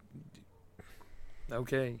then,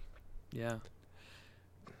 okay, yeah.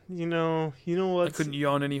 You know what? I couldn't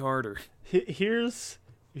yawn any harder. Here's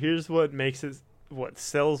what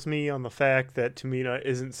sells me on the fact that Tamina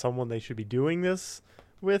isn't someone they should be doing this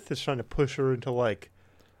with, is trying to push her into like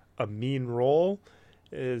a mean role.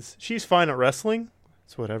 Is she's fine at wrestling?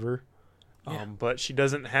 It's whatever. Yeah. But she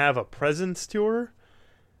doesn't have a presence to her.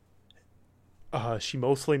 She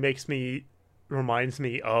mostly reminds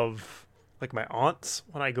me of like my aunts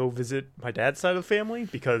when I go visit my dad's side of the family,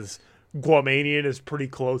 because Guamanian is pretty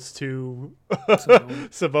close to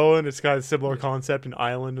Samoan. It's got a similar concept, an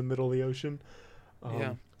island in the middle of the ocean.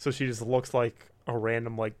 So she just looks like a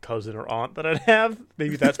random like cousin or aunt that I'd have.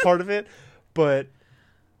 Maybe that's part of it. But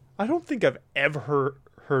I don't think I've ever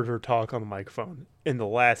heard her talk on the microphone in the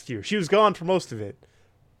last year. She was gone for most of it,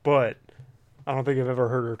 but I don't think I've ever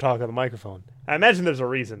heard her talk on the microphone. I imagine there's a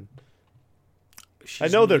reason.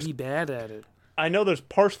 She's really bad at it. I know there's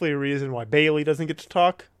partially a reason why Bayley doesn't get to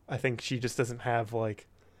talk. I think she just doesn't have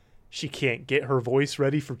she can't get her voice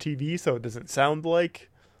ready for TV, so it doesn't sound like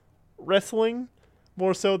wrestling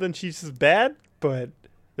more so than she's just bad, but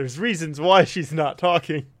there's reasons why she's not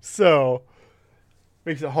talking. So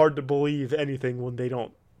makes it hard to believe anything when they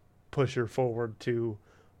don't push her forward to,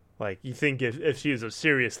 you think if she was a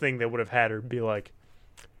serious thing, they would have had her be like,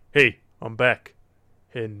 hey, I'm back,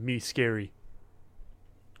 and me scary.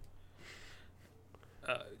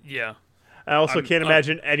 Yeah. I also can't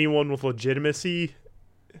imagine anyone with legitimacy.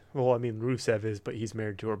 Well, I mean, Rusev is, but he's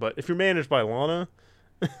married to her. But if you're managed by Lana,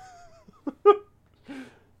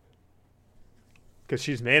 because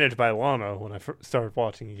she's managed by Lana when I started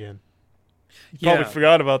watching again. You probably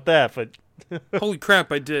forgot about that, but holy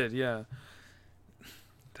crap, I did. Yeah,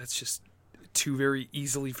 that's just two very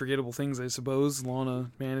easily forgettable things, I suppose.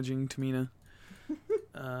 Lana managing Tamina.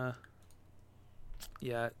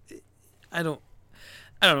 Yeah, I don't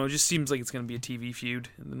know. It just seems like it's going to be a TV feud,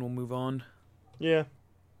 and then we'll move on. Yeah.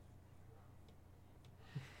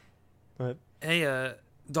 But hey,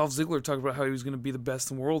 Dolph Ziggler talked about how he was going to be the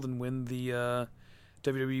best in the world and win the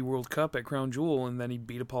WWE World Cup at Crown Jewel, and then he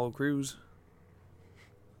beat Apollo Crews.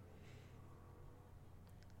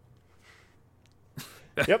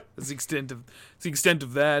 Yep. That's the extent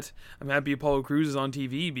of that. I'm happy Apollo Crews is on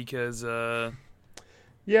TV because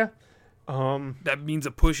yeah. That means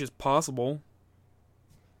a push is possible.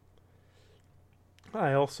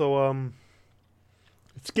 I also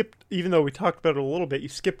skipped, even though we talked about it a little bit, you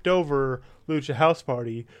skipped over Lucha House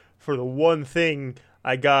Party for the one thing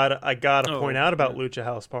I gotta point out about yeah. Lucha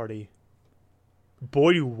House Party.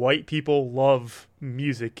 Boy, do white people love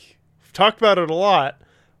music. We've talked about it a lot,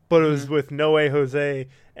 but it was with No Way Jose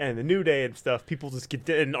and the New Day and stuff. People just get,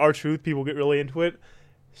 and R-Truth, people get really into it.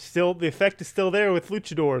 Still, the effect is still there with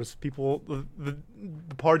luchadors. People, the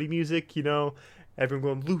party music, you know,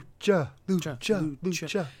 everyone going lucha, lucha,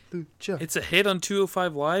 lucha, lucha. It's a hit on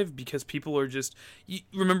 205 Live because people are just. You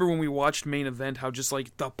remember when we watched Main Event, how just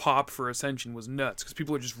like the pop for Ascension was nuts because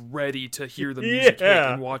people are just ready to hear the music hit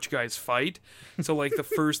and watch guys fight. So like the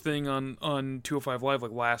first thing on 205 Live,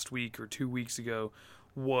 like last week or 2 weeks ago,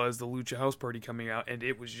 was the Lucha House Party coming out, and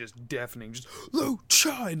it was just deafening, just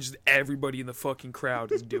Lucha, and just everybody in the fucking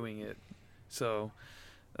crowd is doing it. So,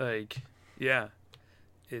 like, yeah,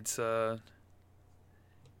 it's they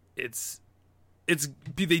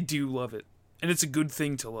do love it, and it's a good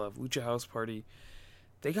thing to love. Lucha House Party,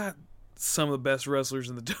 they got some of the best wrestlers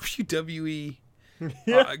in the WWE.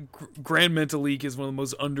 Yeah. Grand Metalik is one of the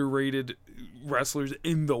most underrated wrestlers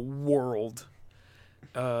in the world.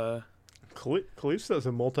 Kalisto's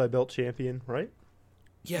a multi-belt champion, right?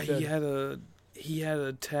 Yeah, he had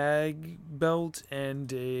a tag belt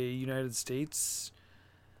and a United States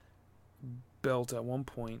belt at one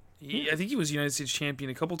point. I think he was United States champion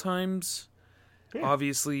a couple times. Yeah.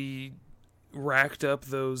 Obviously, racked up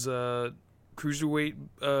those cruiserweight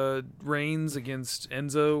reigns against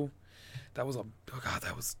Enzo. That was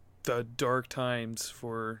the dark times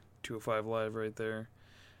for 205 Live right there.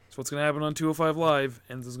 So what's going to happen on 205 Live?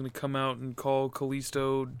 Enzo's going to come out and call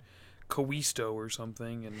Kalisto Kawisto or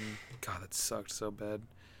something, and God, that sucked so bad.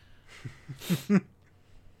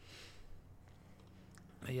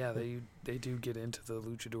 Yeah, they do get into the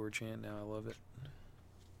luchador chant now. I love it.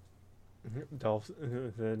 Dolph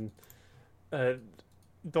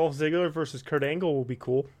Ziggler versus Kurt Angle will be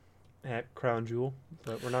cool at Crown Jewel,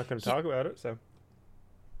 but we're not going to talk about it. So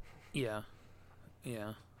yeah.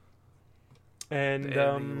 And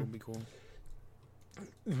will be cool.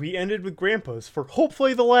 We ended with Grandpa's for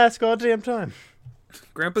hopefully the last goddamn time.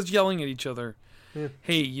 Grandpa's yelling at each other. Yeah.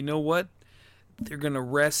 Hey, you know what? They're gonna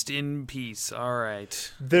rest in peace. All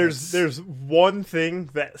right. There's one thing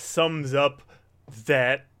that sums up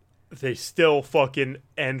that they still fucking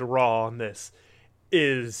end Raw on this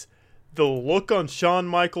is the look on Shawn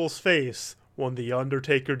Michaels' face when the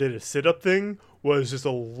Undertaker did a sit-up thing was just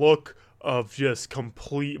a look of just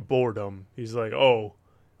complete boredom. He's like, oh,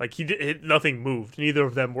 like nothing moved. Neither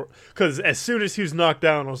of them were, because as soon as he was knocked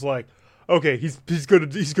down, I was like, okay, he's gonna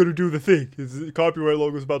do the thing. His copyright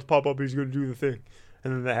logo's about to pop up. He's gonna do the thing,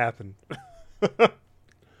 and then that happened.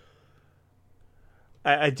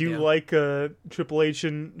 I do like Triple H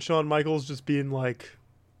and Shawn Michaels just being like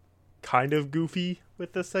kind of goofy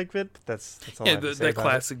with this segment. But that's all I have to say that about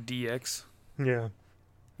classic DX. Yeah,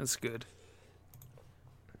 that's good.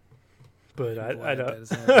 But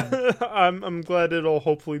I'm glad it'll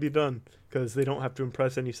hopefully be done because they don't have to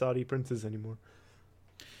impress any Saudi princes anymore.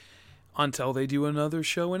 Until they do another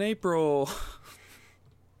show in April.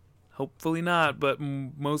 Hopefully not, but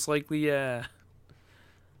most likely, yeah.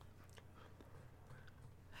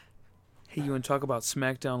 Hey, you want to talk about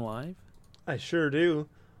SmackDown Live? I sure do.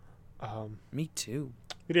 Me too.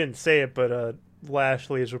 We didn't say it, but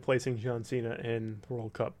Lashley is replacing John Cena in the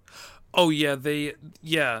World Cup. Oh, yeah,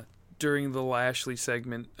 during the Lashley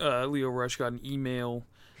segment, Leo Rush got an email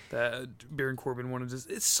that Baron Corbin wanted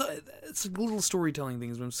to... It's a little storytelling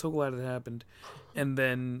things, but I'm so glad it happened. And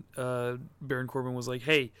then Baron Corbin was like,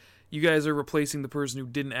 hey, you guys are replacing the person who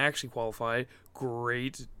didn't actually qualify.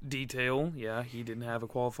 Great detail. Yeah, he didn't have a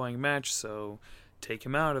qualifying match, so take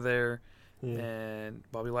him out of there. Yeah. And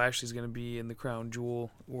Bobby Lashley's going to be in the Crown Jewel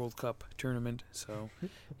World Cup tournament, so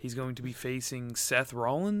he's going to be facing Seth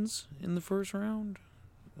Rollins in the first round,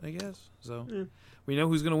 I guess. So we know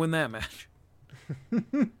who's going to win that match.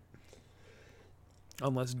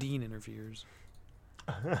 Unless Dean interferes.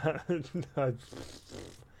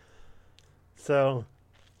 So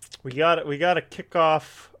we got to kick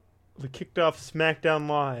off. We kicked off SmackDown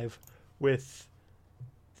Live with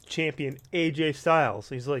champion AJ Styles.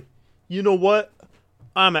 He's like, you know what?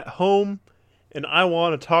 I'm at home and I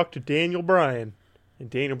want to talk to Daniel Bryan. And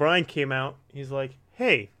Daniel Bryan came out. He's like,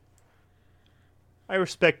 hey, I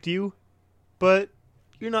respect you, but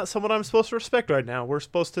you're not someone I'm supposed to respect right now. We're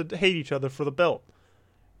supposed to hate each other for the belt.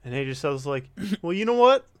 And AJ Styles was like, well, you know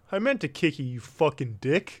what? I meant to kick you, you fucking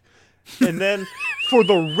dick. And then for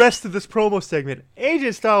the rest of this promo segment,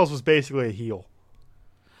 AJ Styles was basically a heel.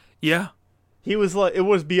 Yeah. He was like, it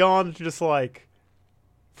was beyond just like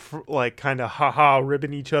kind of haha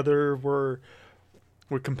ribbing each other. We're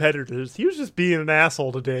competitors. He was just being an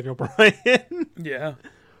asshole to Daniel Bryan. Yeah.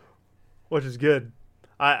 Which is good.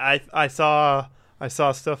 I saw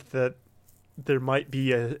stuff that there might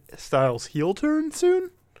be a Styles heel turn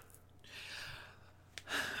soon.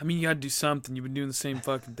 I mean, you got to do something. You've been doing the same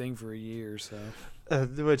fucking thing for a year, so.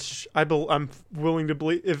 Which I'm willing to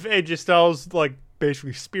believe. If AJ Styles like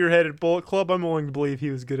basically spearheaded Bullet Club, I'm willing to believe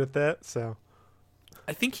he was good at that. So,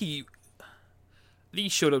 I think he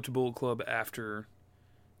showed up to Bullet Club after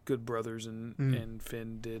Good Brothers and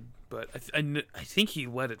Finn did, but I think he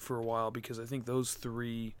led it for a while because I think those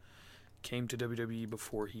three came to WWE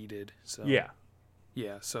before he did. So yeah.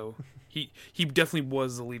 So he definitely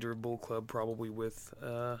was the leader of Bullet Club, probably with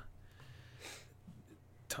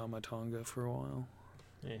Tama Tonga for a while.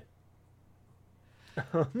 Yeah.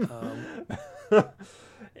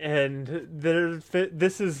 And they're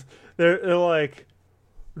like,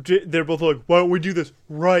 they're both like, why don't we do this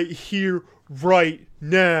right here, right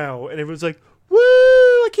now? And everyone's like, woo!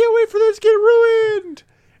 I can't wait for this to get ruined.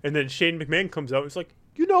 And then Shane McMahon comes out and is like,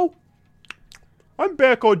 I'm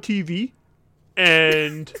back on TV,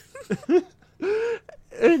 and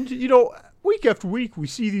and week after week we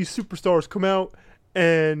see these superstars come out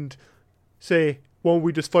and say, why don't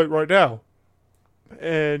we just fight right now?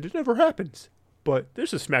 And it never happens. But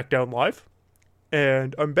there's a SmackDown Live,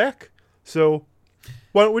 and I'm back. So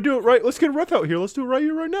why don't we do it right? Let's get a ref out here. Let's do it right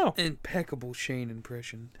here, right now. Impeccable Shane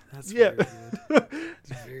impression. That's very good.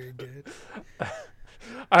 It's very good.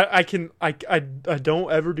 I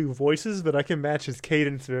don't ever do voices, but I can match his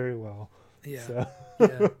cadence very well. Yeah. So.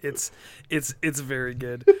 Yeah. It's very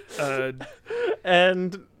good.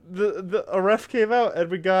 And a ref came out, and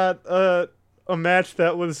we got a match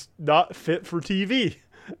that was not fit for TV.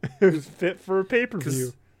 It was fit for a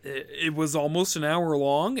pay-per-view. It was almost an hour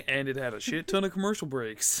long, and it had a shit ton of commercial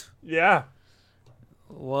breaks. Yeah.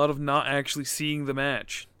 A lot of not actually seeing the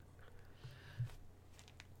match.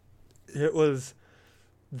 It was...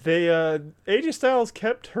 AJ Styles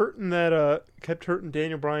kept hurting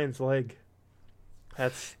Daniel Bryan's leg.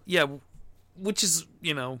 That's... Yeah, which is,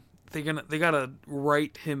 they gotta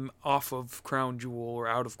write him off of Crown Jewel or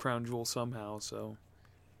out of Crown Jewel somehow, so...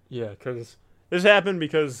 Yeah, because... This happened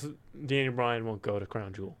because Daniel Bryan won't go to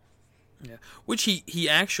Crown Jewel. Yeah, which he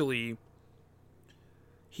actually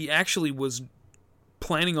was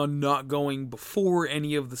planning on not going before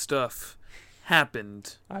any of the stuff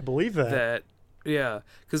happened. I believe that. Yeah,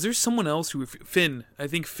 because there's someone else who Finn. I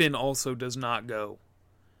think Finn also does not go.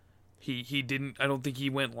 He didn't. I don't think he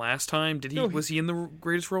went last time. Did he? No, was he in the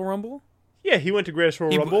Greatest Royal Rumble? Yeah, he went to Greatest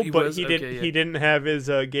Royal Rumble, but he didn't. Okay, yeah. He didn't have his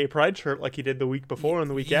gay pride shirt like he did the week before and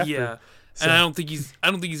the week after. Yeah. So. And I don't think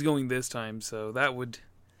he's going this time, so that would...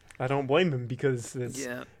 I don't blame him because it's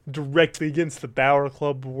directly against the Balor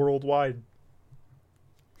Club worldwide.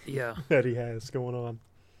 Yeah. That he has going on.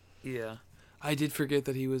 Yeah. I did forget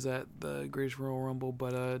that he was at the Greatest Royal Rumble,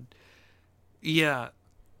 but yeah.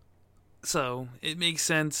 So, it makes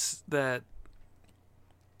sense that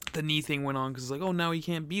the knee thing went on because it's like, oh, now he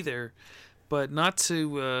can't be there. But not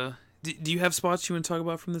to... do you have spots you want to talk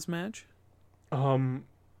about from this match?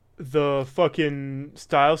 The fucking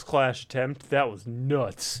Styles Clash attempt, that was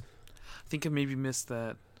nuts. I think I maybe missed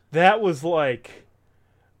that. That was like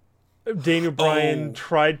Daniel Bryan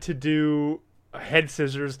tried to do head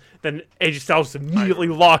scissors, then AJ Styles immediately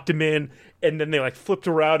locked him in, and then they like flipped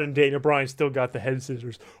around and Daniel Bryan still got the head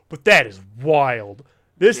scissors. But that is wild.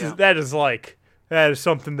 That is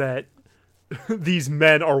something that these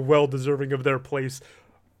men are well deserving of their place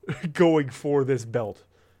going for this belt.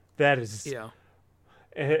 That is... Yeah.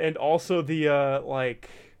 And also the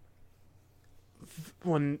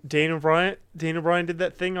when Daniel Bryan did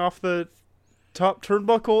that thing off the top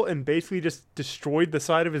turnbuckle and basically just destroyed the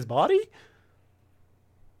side of his body.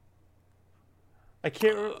 I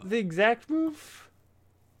can't remember the exact move,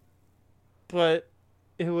 but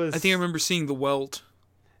it was... I think I remember seeing the welt.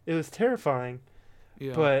 It was terrifying.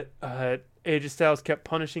 Yeah. But AJ Styles kept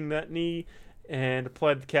punishing that knee and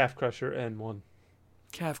applied the calf crusher and won.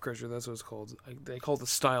 Calf crusher, that's what it's called. They called it the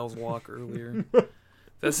Styles walk earlier.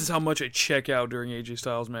 This is how much I check out during AJ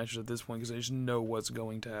Styles matches at this point because I just know what's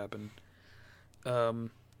going to happen.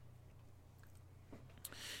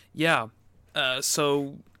 Yeah.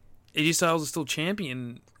 So AJ Styles is still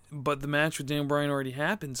champion, but the match with Daniel Bryan already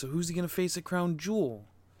happened, so who's he going to face at Crown Jewel?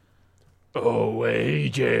 Oh,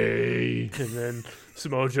 AJ. And then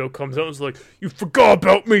Samoa Joe comes out and is like, you forgot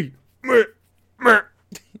about me.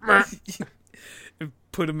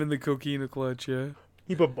 Put him in the coquina clutch, yeah.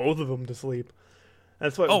 He put both of them to sleep.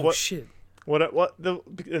 That's what. Oh shit!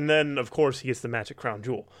 And then of course he gets the match at Crown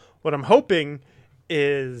Jewel. What I'm hoping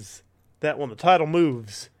is that when the title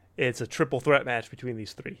moves, it's a triple threat match between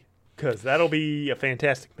these three, because that'll be a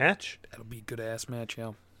fantastic match. That'll be a good ass match,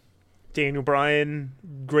 yeah. Daniel Bryan,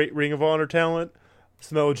 great Ring of Honor talent.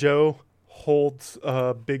 Samoa Joe holds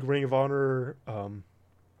a big Ring of Honor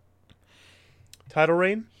title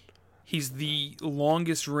reign. He's the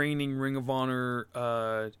longest reigning Ring of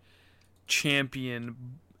Honor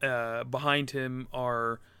champion. Behind him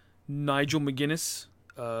are Nigel McGuinness,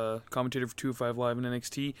 commentator for 205 Live and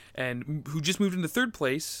NXT, and who just moved into third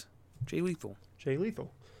place, Jay Lethal. Jay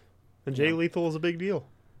Lethal. And Jay Lethal is a big deal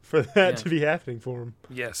for that to be happening for him.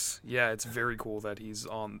 Yes. Yeah, it's very cool that he's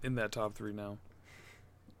in that top 3 now.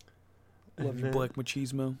 Love you, Black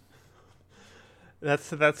Machismo.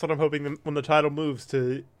 That's what I'm hoping when the title moves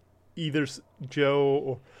to either Joe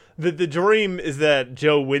or... The dream is that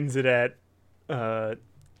Joe wins it at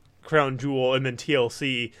Crown Jewel, and then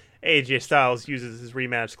TLC, AJ Styles uses his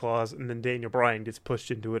rematch clause, and then Daniel Bryan gets pushed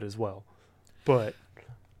into it as well. But...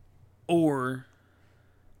 Or...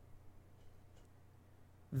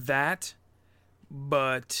 that,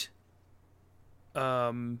 but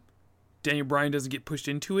Daniel Bryan doesn't get pushed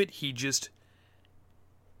into it. He just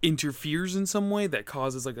interferes in some way that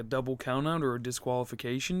causes like a double countout or a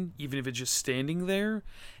disqualification, even if it's just standing there,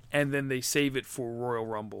 and then they save it for Royal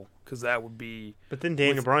Rumble, because that would be... But then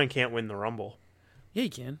Daniel Bryan can't win the Rumble. Yeah, he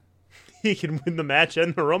can. He can win the match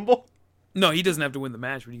and the Rumble? No, he doesn't have to win the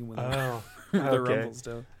match, but he can win the Rumble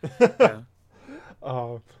still. Yeah.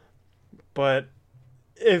 But...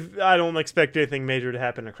 if I don't expect anything major to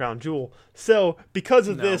happen at Crown Jewel. So, because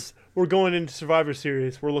of this, we're going into Survivor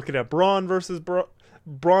Series. We're looking at Braun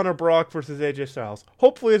or Brock versus AJ Styles.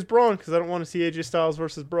 Hopefully it's Braun, because I don't want to see AJ Styles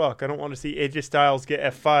versus Brock. I don't want to see AJ Styles get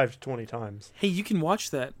F5'd 20 times. Hey, you can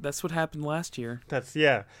watch that. That's what happened last year.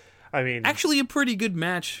 I mean... actually a pretty good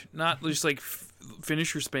match. Not just like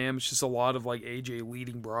finisher spam. It's just a lot of like AJ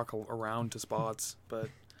leading Brock around to spots. But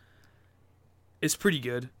it's pretty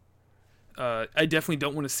good. I definitely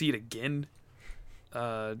don't want to see it again.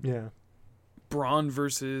 Braun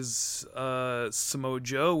versus Samoa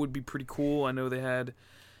Joe would be pretty cool. I know they had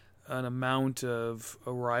an amount of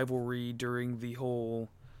a rivalry during the whole,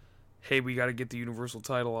 hey, we got to get the Universal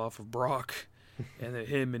title off of Brock, and that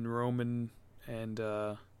him and Roman and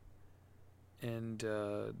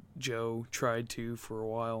Joe tried to for a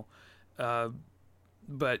while.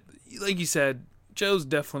 But like you said, Joe's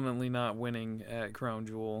definitely not winning at Crown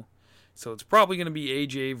Jewel. So it's probably going to be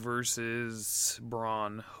AJ versus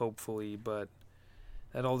Braun, hopefully, but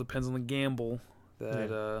that all depends on the gamble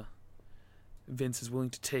that Vince is willing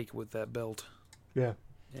to take with that belt. Yeah.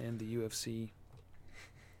 And the UFC.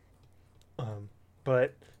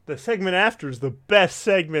 But the segment after is the best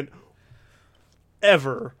segment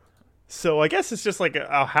ever. So I guess it's just like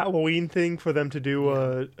a Halloween thing for them to do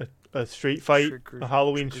a street fight, a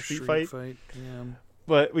Halloween street fight. Yeah.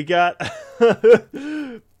 But we got...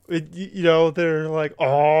 they're like,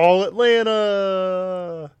 all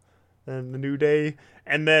Atlanta and the New Day,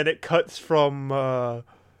 and then it cuts from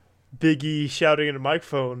Big E shouting in a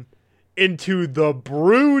microphone into the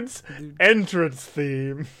Brood's entrance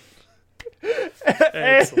theme.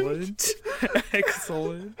 Excellent.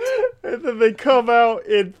 Excellent. And then they come out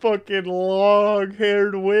in fucking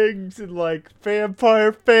long-haired wigs and like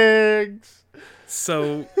vampire fangs.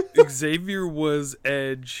 So Xavier was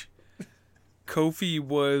Edge, Kofi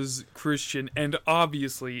was Christian, and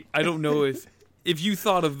obviously, I don't know if you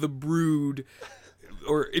thought of the Brood,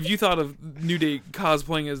 or if you thought of New Day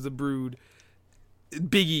cosplaying as the Brood,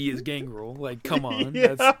 Big E is Gangrel. Like, come on.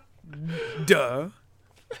 Yeah. That's... duh.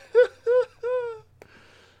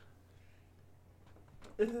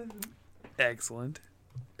 Excellent.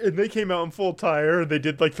 And they came out in full attire, and they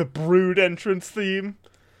did, like, the Brood entrance theme.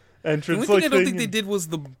 The only thing I don't think they did was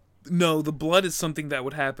the blood is something that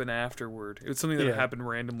would happen afterward. It was something that would happen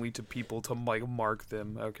randomly to people to like mark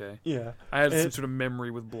them. Okay. Yeah. I had some sort of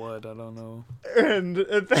memory with blood. I don't know. And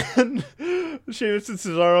then Sheamus and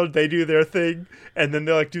Cesaro, they do their thing, and then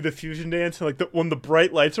they like do the fusion dance, and like when the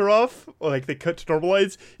bright lights are off, like they cut to normal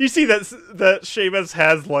lights, you see that Sheamus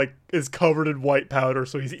is covered in white powder,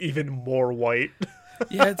 so he's even more white.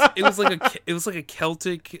 Yeah, it was like a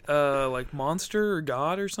Celtic like monster or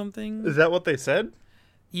god or something. Is that what they said?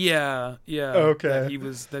 Yeah. Okay.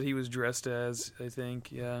 That he was dressed as, I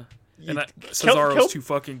think. Yeah. And Cesaro's too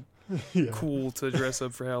fucking cool to dress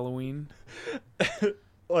up for Halloween.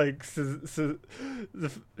 Like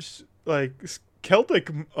Celtic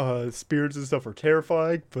spirits and stuff are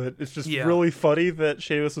terrifying, but it's just really funny that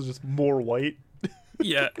Sheamus was just more white.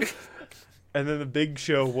 Yeah. And then the Big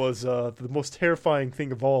Show was the most terrifying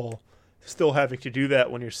thing of all, still having to do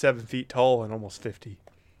that when you're 7 feet tall and almost 50.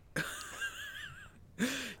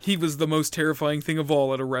 He was the most terrifying thing of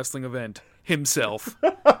all at a wrestling event. Himself.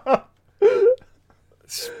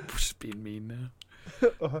 Just being mean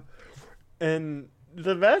now. And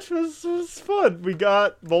the match was fun. We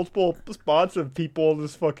got multiple spots of people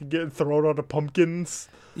just fucking getting thrown onto pumpkins.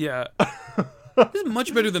 Yeah. This is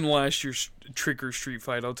much better than last year's Trick or Street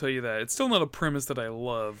fight, I'll tell you that. It's still not a premise that I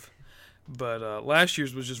love. But last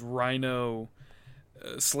year's was just Rhino,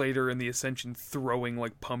 Slater, and the Ascension throwing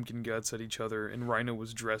like pumpkin guts at each other, and Rhino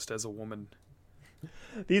was dressed as a woman.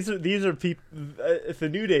 These are people. If the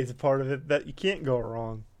New Day's a part of it, that you can't go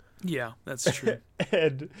wrong. Yeah, that's true.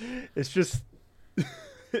 And it's just,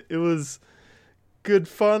 it was good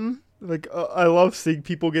fun. Like I love seeing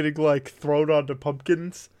people getting like thrown onto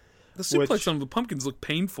pumpkins. The suplex on the pumpkins look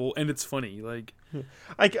painful, and it's funny. Like,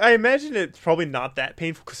 I imagine it's probably not that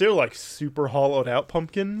painful because they're like super hollowed out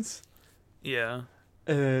pumpkins. yeah.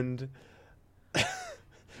 And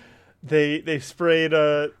they sprayed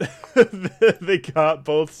they got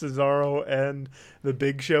both Cesaro and the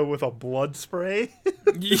Big Show with a blood spray.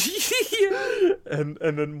 Yeah. and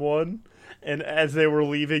then won. And as they were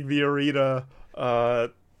leaving the arena,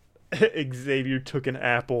 Xavier took an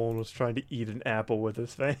apple and was trying to eat an apple with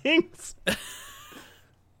his fangs.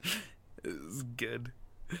 It was good.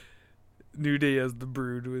 New Day as the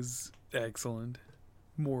Brood was excellent.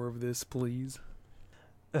 More of this, please.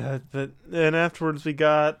 But then afterwards we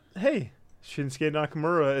got, hey, Shinsuke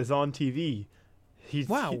Nakamura is on TV. He's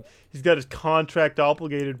got his contract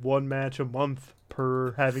obligated one match a month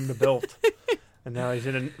per having the belt. And now he's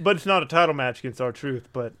in but it's not a title match against R-Truth,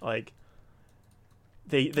 but like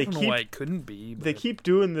they I don't keep know why it couldn't be. But... They keep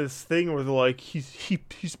doing this thing where they're like he's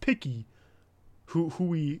picky.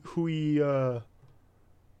 Who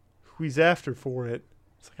he's after for it.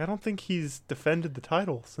 It's like I don't think he's defended the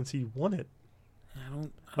title since he won it. I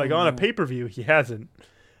don't on know. A pay-per-view he hasn't.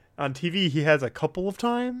 On TV he has a couple of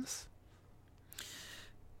times.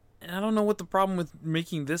 I don't know what the problem with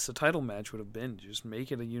making this a title match would have been. Just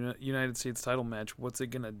make it a United States title match. What's it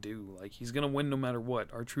gonna do? Like, he's gonna win no matter what.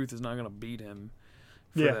 R-Truth is not gonna beat him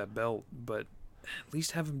for that belt, but at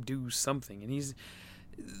least have him do something. And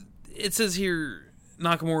it says here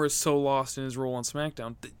Nakamura is so lost in his role on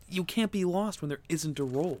SmackDown. You can't be lost when there isn't a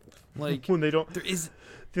role. Like, when they don't. There is.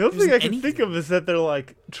 The other thing I can think of is that they're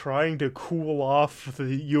like trying to cool off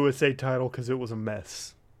the USA title because it was a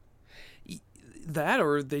mess. That,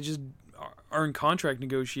 or they just are in contract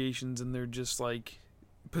negotiations and they're just like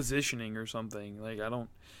positioning or something. Like, I don't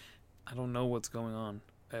know what's going on.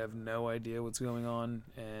 I have no idea what's going on,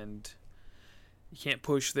 and you can't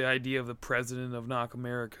push the idea of the president of Knock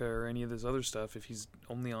America or any of this other stuff if he's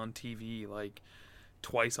only on TV like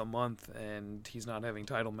twice a month and he's not having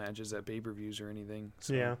title matches at pay-per-views or anything.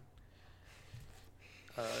 So, yeah.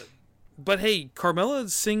 But hey, Carmella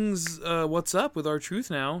sings What's Up with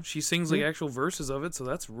R-Truth now. She sings like actual verses of it, so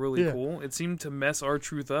that's really cool. It seemed to mess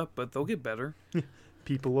R-Truth up, but they'll get better.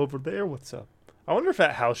 People over there, what's up? I wonder if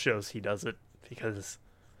at house shows he does it, because...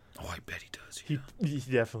 Oh, I bet he does. Yeah. He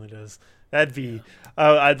definitely does. That'd be...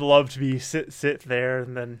 I'd love to be sit there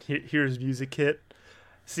and then hear his music hit.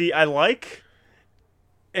 See, I like...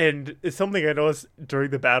 And it's something I noticed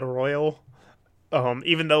during the Battle Royal...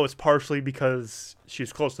 even though it's partially because she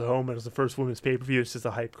was close to home and it was the first women's pay-per-view, it's just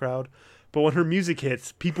a hype crowd. But when her music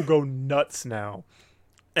hits, people go nuts now.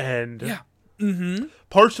 And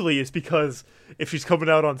partially it's because if she's coming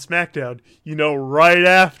out on SmackDown, you know right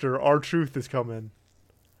after R-Truth is coming.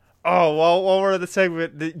 Oh, well, while we're at the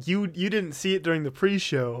segment, you didn't see it during the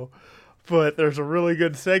pre-show, but there's a really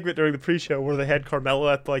good segment during the pre-show where they had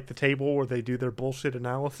Carmella at like the table where they do their bullshit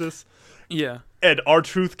analysis. Yeah. And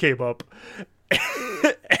R-Truth came up.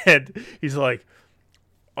 And he's like,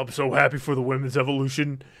 I'm so happy for the women's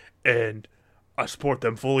evolution, and I support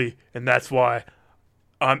them fully, and that's why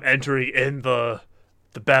I'm entering in the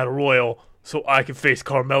Battle Royal so I can face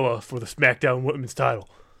Carmella for the SmackDown Women's title.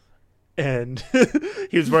 And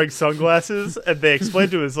he was wearing sunglasses, and they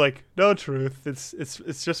explained to him, it's like, no, Truth,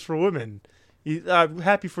 it's just for women. I'm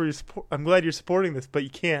happy for your support. I'm glad you're supporting this, but you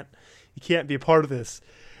can't be a part of this.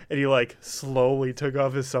 And he, like, slowly took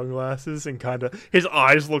off his sunglasses and kind of... His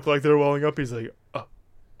eyes looked like they were welling up. He's like, oh,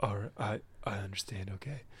 all right, I understand,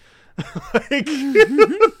 okay. Like,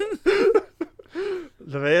 the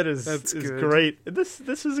man is great.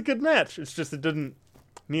 This is a good match. It's just it didn't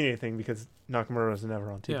mean anything because Nakamura was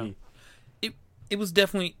never on TV. Yeah. It was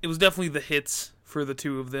definitely the hits for the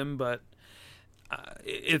two of them, but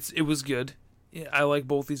it was good. I like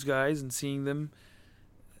both these guys and seeing them.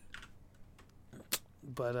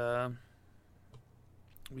 But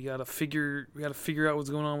we gotta figure out what's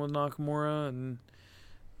going on with Nakamura, and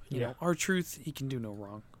you know, R-Truth, he can do no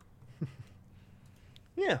wrong.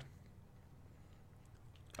 Yeah.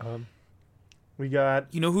 We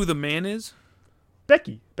got... You know who the man is?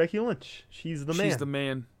 Becky Lynch. She's the man. She's the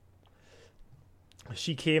man.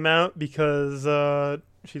 She came out because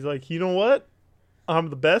she's like, you know what? I'm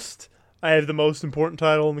the best. I have the most important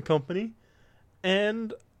title in the company,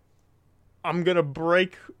 and I'm gonna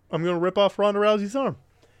rip off Ronda Rousey's arm.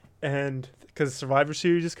 And because Survivor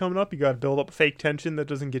Series is coming up, you got to build up fake tension that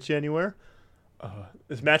doesn't get you anywhere.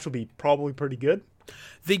 This match will be probably pretty good.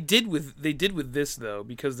 They did with this though,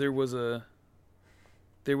 because there was the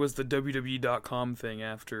WWE.com thing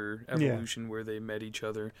after Evolution where they met each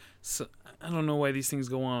other. So I don't know why these things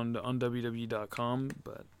go on WWE.com,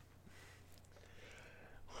 but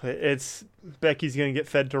it's Becky's gonna get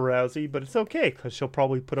fed to Rousey, but it's okay because she'll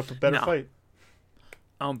probably put up a better fight.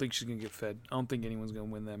 I don't think she's gonna get fed. I don't think anyone's gonna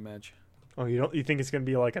win that match. Oh, you think it's gonna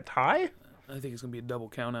be like a tie? I think it's gonna be a double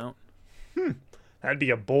count out. That'd be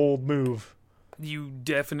a bold move. You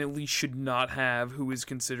definitely should not have who is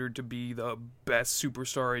considered to be the best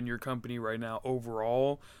superstar in your company right now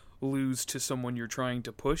overall lose to someone you're trying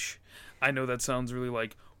to push. I know that sounds really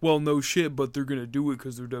like, well, no shit, but they're going to do it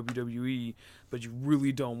because they're WWE. But you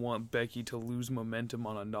really don't want Becky to lose momentum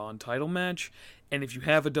on a non-title match. And if you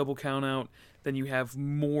have a double count out, then you have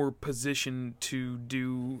more position to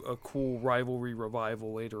do a cool rivalry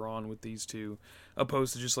revival later on with these two,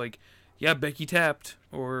 opposed to just like, yeah, Becky tapped,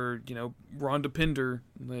 or, you know, Ronda pinned her.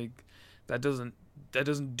 Like, that doesn't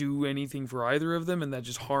do anything for either of them, and that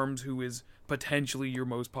just harms who is potentially your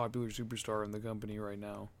most popular superstar in the company right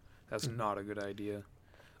now. That's not a good idea.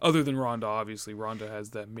 Other than Ronda, obviously. Ronda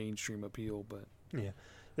has that mainstream appeal, but... Yeah.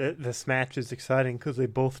 This match is exciting because they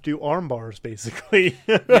both do arm bars, basically.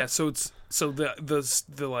 Yeah, so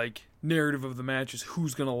the like, narrative of the match is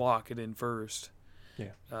who's going to lock it in first.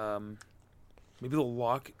 Yeah. Maybe they'll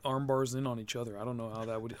lock arm bars in on each other. I don't know how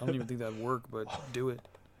that would... I don't even think that'd work, but do it.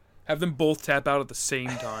 Have them both tap out at the same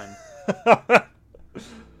time.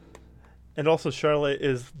 And also, Charlotte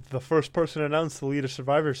is the first person announced to lead a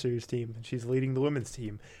Survivor Series team, and she's leading the women's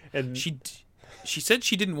team. And she said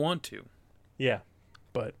she didn't want to. Yeah,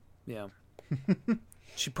 but... Yeah.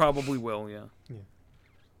 She probably will, yeah.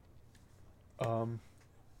 And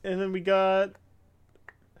then we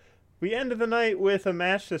ended the night with a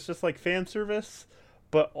match that's just like fan service,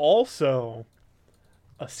 but also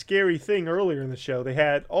a scary thing earlier in the show. They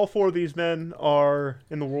had all four of these men are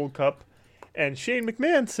in the World Cup, and Shane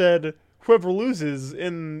McMahon said whoever loses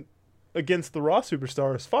against the Raw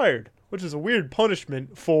superstar is fired, which is a weird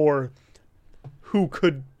punishment for who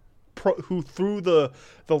through the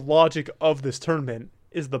logic of this tournament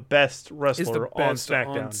is the best wrestler on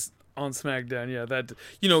SmackDown. On SmackDown, yeah. That,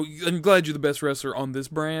 you know, I'm glad you're the best wrestler on this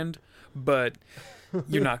brand, but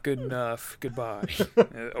you're not good enough. Goodbye.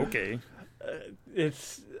 Okay.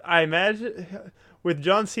 I imagine with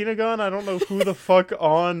John Cena gone, I don't know who the fuck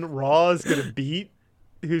on Raw is gonna beat,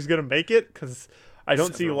 who's gonna make it, because I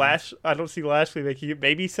don't see Lashley making it.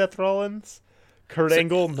 Maybe Seth Rollins, Kurt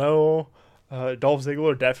Angle, no. Dolph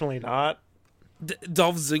Ziggler, definitely not.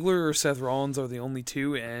 Dolph Ziggler or Seth Rollins are the only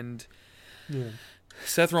two, and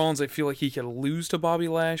Seth Rollins, I feel like he could lose to Bobby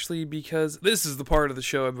Lashley, because this is the part of the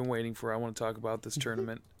show I've been waiting for. I want to talk about this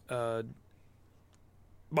tournament.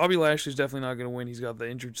 Bobby Lashley's definitely not going to win. He's got the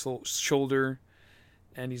injured shoulder,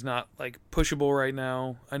 and he's not like pushable right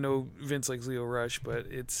now. I know Vince likes Leo Rush, but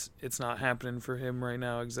it's not happening for him right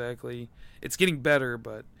now exactly. It's getting better,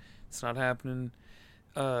 but it's not happening.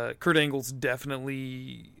 Kurt Angle's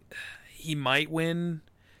definitely, he might win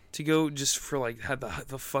to go just for like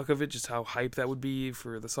the fuck of it, just how hype that would be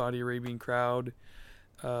for the Saudi Arabian crowd.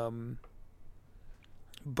 But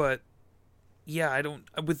yeah,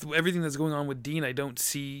 with everything that's going on with Dean, I don't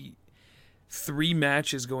see 3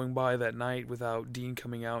 matches going by that night without Dean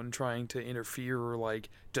coming out and trying to interfere or like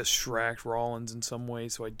distract Rollins in some way.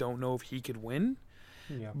 So I don't know if he could win.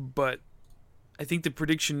 Yeah. But I think the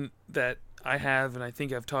prediction that I have, and I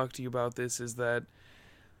think I've talked to you about this, is that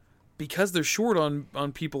because they're short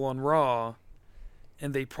on people on Raw,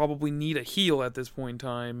 and they probably need a heel at this point in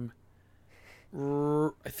time,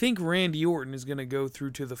 I think Randy Orton is going to go through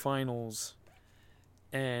to the finals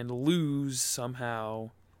and lose somehow,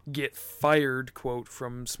 get fired, quote,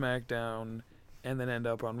 from SmackDown, and then end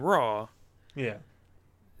up on Raw. Yeah.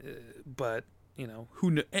 But, you know, who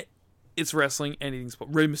knows? It's wrestling. Anything's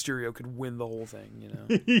Rey Mysterio could win the whole thing, you know.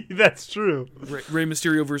 That's true. Rey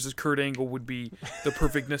Mysterio versus Kurt Angle would be the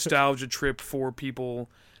perfect nostalgia trip for people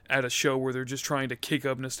at a show where they're just trying to kick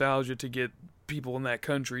up nostalgia to get people in that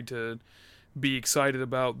country to be excited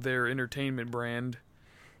about their entertainment brand.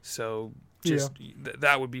 So just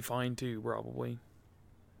that would be fine too, probably.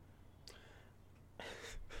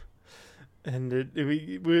 And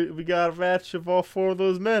we got a match of all 4 of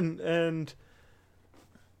those men, and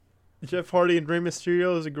Jeff Hardy and Rey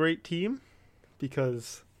Mysterio is a great team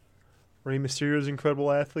because Rey Mysterio's an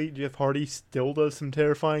incredible athlete. Jeff Hardy still does some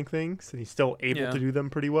terrifying things, and he's still able Yeah. to do them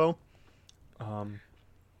pretty well.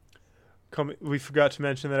 We forgot to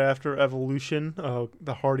mention that after Evolution,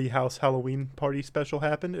 the Hardy House Halloween party special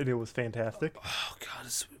happened, and it was fantastic. Oh God,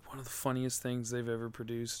 it's one of the funniest things they've ever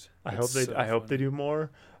produced. I It's hope they funny. do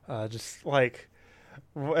more. Just like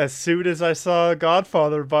as soon as I saw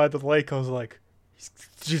Godfather by the lake, I was like,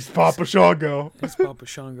 "He's Papa Shango." It's Papa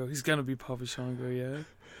Shango. He's gonna be Papa Shango, yeah.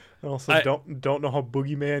 And also, don't know how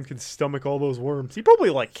Boogeyman can stomach all those worms. He probably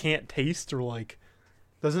like can't taste or like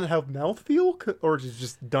doesn't have mouthfeel, or he's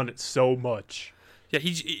just done it so much. Yeah,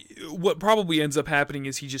 what probably ends up happening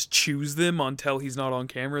is he just chews them until he's not on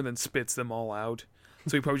camera, and then spits them all out.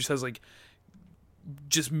 So he probably just has like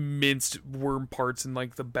just minced worm parts in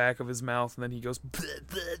like the back of his mouth, and then he goes bleh,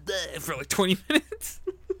 bleh, bleh, for like 20 minutes.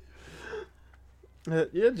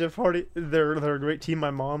 Yeah, Jeff Hardy. They're a great team.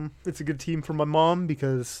 It's a good team for my mom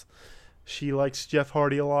because she likes Jeff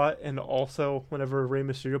Hardy a lot, and also whenever Rey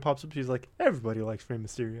Mysterio pops up, she's like, everybody likes Rey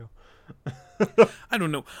Mysterio. I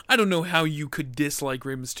don't know how you could dislike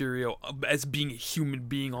Rey Mysterio as being a human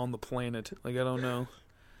being on the planet. Like I don't know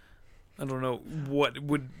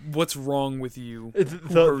what's wrong with you.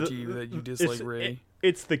 Who hurt you that you dislike Rey?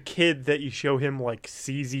 It's the kid that you show him like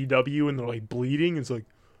CZW and they're like bleeding. It's like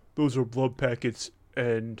those are blood packets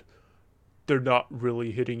and they're not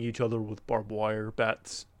really hitting each other with barbed wire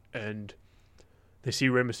bats. And they see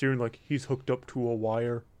Rey Mysterio and like he's hooked up to a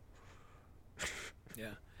wire.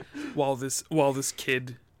 Yeah. While this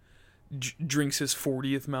kid drinks his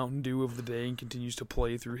 40th Mountain Dew of the day and continues to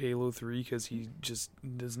play through Halo 3 because he just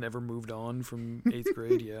has never moved on from 8th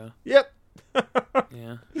grade. Yeah. Yep.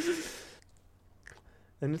 Yeah.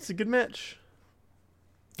 And it's a good match.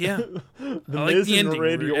 Yeah. The I like Miz the and ending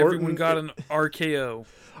Randy where everyone Orton. got an RKO.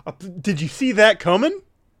 Did you see that coming?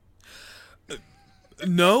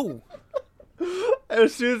 No.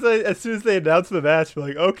 As soon as they announced the match, we're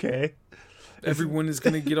like, okay. Everyone is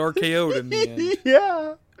going to get RKO'd in the end.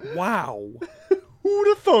 Yeah. Wow.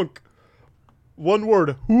 Who'da thunk? One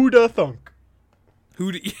word. Who'da thunk?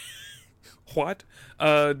 Who do What?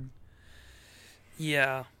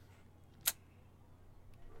 Yeah.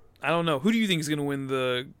 I don't know. Who do you think is going to win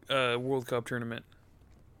the World Cup tournament?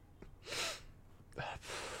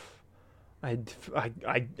 I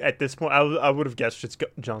at this point, I would have guessed it's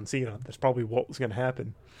John Cena. That's probably what was going to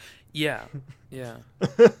happen. Yeah. Yeah.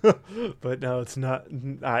 But no, it's not.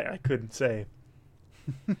 I couldn't say.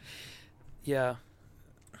 Yeah.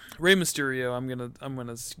 Rey Mysterio, I'm gonna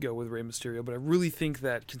go with Rey Mysterio, but I really think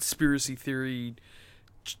that conspiracy theory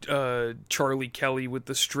Charlie Kelly with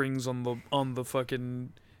the strings on the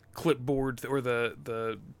fucking clipboard or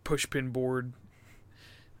the pushpin board,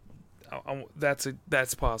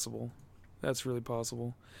 that's possible. That's really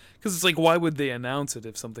possible. Because it's like, why would they announce it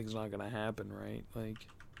if something's not going to happen, right? Like,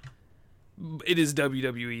 it is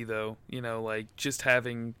WWE though, you know, like just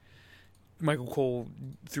having Michael Cole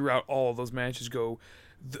throughout all of those matches go,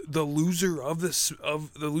 the loser the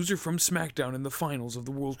loser from SmackDown in the finals of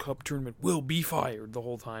the World Cup tournament will be fired the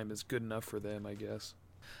whole time is good enough for them, I guess.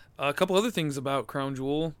 A couple other things about Crown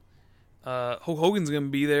Jewel. Hulk Hogan's going to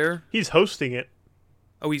be there. He's hosting it.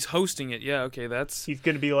 Oh, he's hosting it. Yeah, okay, He's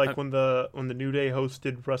going to be like when the New Day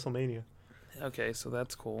hosted WrestleMania. Okay, so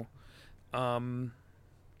that's cool. Don't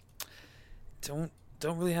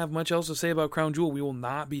really have much else to say about Crown Jewel. We will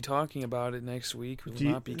not be talking about it next week. We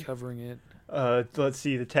will not be covering it. Let's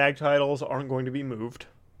see. The tag titles aren't going to be moved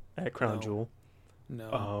at Crown Jewel.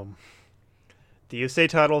 No. The USA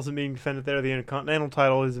title isn't being defended there. The Intercontinental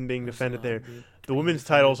title isn't being defended there. The women's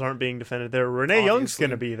titles aren't being defended there. Renee Young's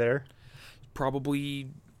going to be there. Probably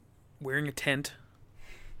wearing a tent.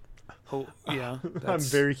 Oh, yeah. I'm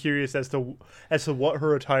very curious as to what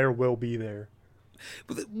her attire will be there.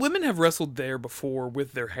 But women have wrestled there before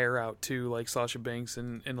with their hair out too, like Sasha Banks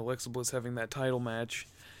and Alexa Bliss having that title match.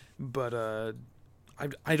 But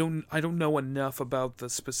I don't know enough about the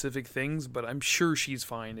specific things, but I'm sure she's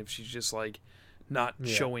fine if she's just like not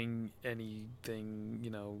showing anything, you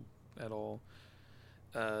know, at all.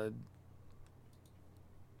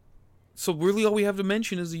 So really all we have to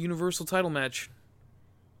mention is the Universal title match.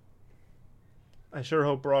 I sure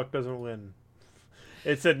hope Brock doesn't win.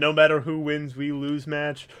 It said no matter who wins, we lose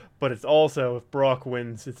match, but it's also if Brock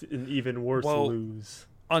wins, it's an even worse lose.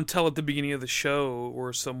 Until at the beginning of the show,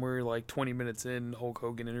 or somewhere like 20 minutes in, Hulk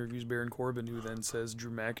Hogan interviews Baron Corbin, who then says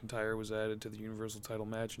Drew McIntyre was added to the Universal title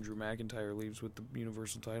match, and Drew McIntyre leaves with the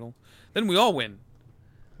Universal title. Then we all win.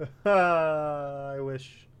 I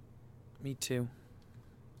wish. Me too.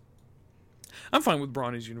 I'm fine with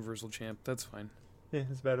Braun as Universal Champ. That's fine. Yeah,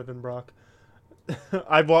 it's better than Brock.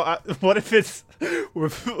 What if it's?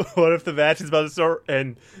 What if the match is about to start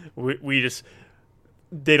and we just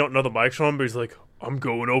they don't know the mic's on, but he's like, "I'm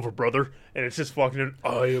going over, brother," and it's just fucking,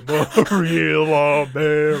 "I am a real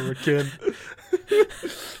American."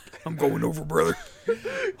 I'm going over, brother.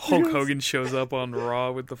 Hulk Hogan shows up on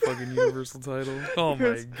Raw with the fucking Universal title. Oh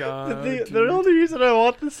my god. The only reason I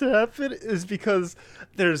want this to happen is because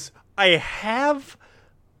I have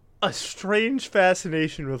a strange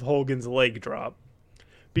fascination with Hogan's leg drop.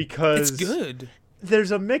 Because it's good.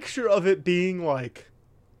 There's a mixture of it being like,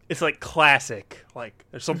 it's like classic. Like,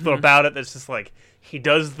 there's something about it that's just like, he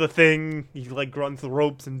does the thing, he like runs the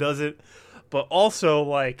ropes and does it. But also,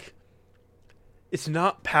 like, it's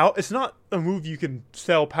not a move you can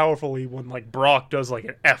sell powerfully when like Brock does like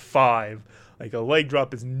an F5. Like a leg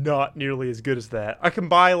drop is not nearly as good as that. I can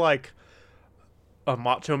buy like a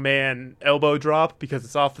Macho Man elbow drop because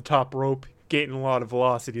it's off the top rope, getting a lot of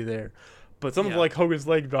velocity there. But something like Hogan's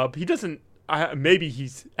leg drop, he doesn't. Maybe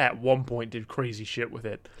he's at one point did crazy shit with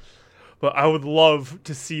it. But I would love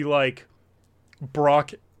to see like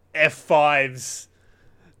Brock F5s,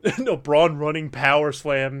 no, Braun running power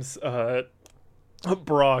slams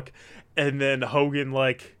Brock, and then Hogan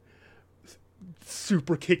like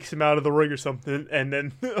super kicks him out of the ring or something, and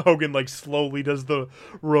then Hogan like slowly does the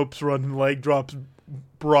ropes run and leg drops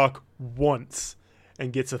Brock once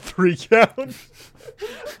and gets a 3 count.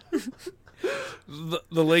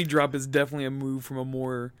 The leg drop is definitely a move from a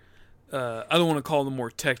more I don't want to call them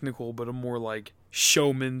more technical, but a more like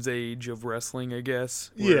showman's age of wrestling, I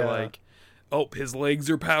guess. Where like, oh, his legs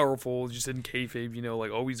are powerful, just in kayfabe, you know,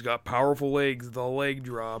 like, oh, he's got powerful legs, the leg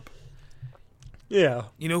drop. Yeah.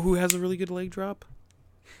 You know who has a really good leg drop?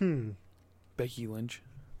 Becky Lynch.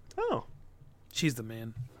 Oh. She's the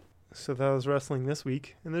man. So that was wrestling this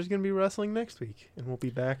week, and there's going to be wrestling next week, and we'll be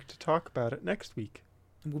back to talk about it next week.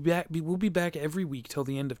 We'll be back every week till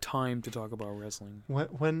the end of time to talk about wrestling.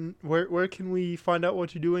 Where can we find out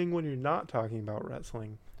what you're doing when you're not talking about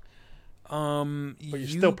wrestling? But you're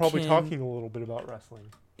still probably talking a little bit about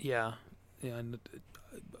wrestling. Yeah, and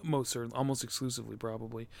most certainly, almost exclusively,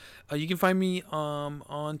 probably. You can find me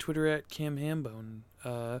on Twitter at Cam Hambone.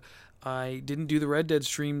 I didn't do the Red Dead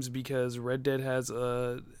streams because Red Dead has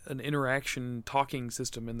an interaction talking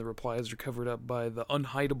system, and the replies are covered up by the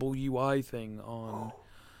unhideable UI thing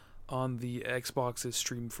on the Xbox's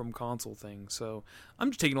stream from console thing. So I'm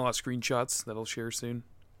just taking a lot of screenshots that I'll share soon.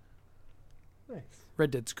 Nice.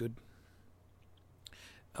 Red Dead's good.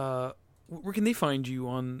 Where can they find you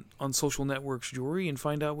on social networks, Jory, and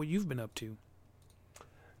find out what you've been up to?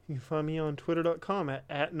 You can find me on twitter.com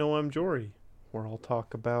at noamjory, where I'll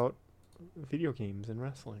talk about video games and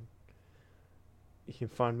wrestling. You can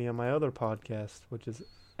find me on my other podcast, which is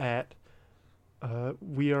at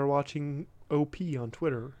We Are Watching OP on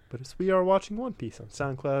Twitter, but it's We Are Watching One Piece on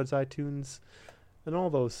SoundCloud, iTunes, and all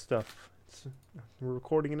those stuff. We're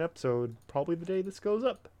recording an episode probably the day this goes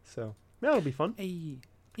up, so that'll be fun. Hey,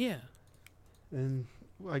 yeah. And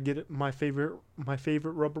I get it. My favorite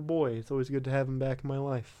Rubber Boy. It's always good to have him back in my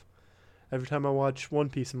life. Every time I watch One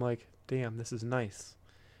Piece, I'm like, damn, this is nice.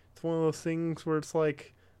 It's one of those things where it's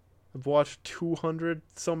like, I've watched 200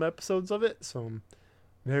 some episodes of it, so I'm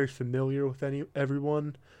very familiar with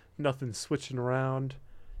everyone. Nothing switching around.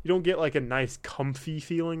 You don't get like a nice comfy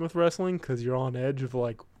feeling with wrestling because you're on edge of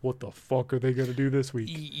like, what the fuck are they going to do this week?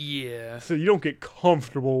 Yeah. So you don't get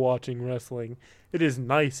comfortable watching wrestling. It is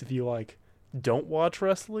nice if you like don't watch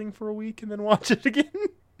wrestling for a week and then watch it again.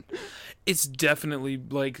 It's definitely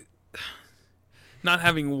like not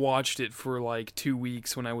having watched it for like 2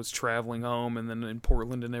 weeks when I was traveling home and then in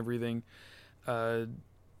Portland and everything. Not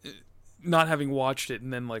having watched it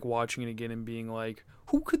and then like watching it again and being like,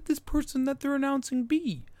 who could this person that they're announcing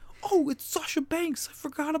be? Oh, it's Sasha Banks. I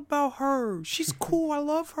forgot about her. She's cool. I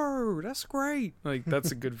love her. That's great. Like,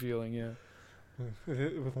 that's a good feeling, yeah.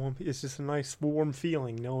 With One Piece, it's just a nice warm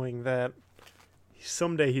feeling knowing that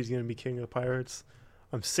someday he's going to be King of the Pirates.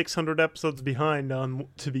 I'm 600 episodes behind on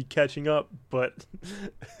to be catching up, but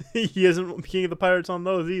he isn't King of the Pirates on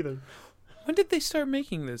those either. When did they start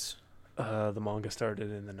making this? The manga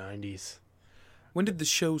started in the 90s. When did the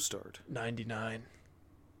show start? 99.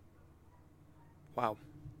 Wow.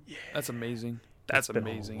 Yeah. That's amazing. That's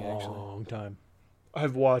amazing, actually. actually. Long time.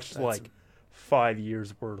 I've watched like 5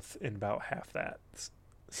 years worth in about half that.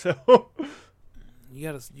 So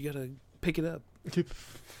you gotta pick it up.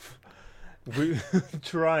 We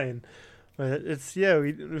trying. But it's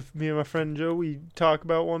with me and my friend Joe, we talk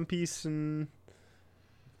about One Piece and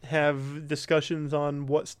have discussions on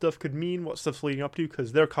what stuff could mean, what stuff's leading up to,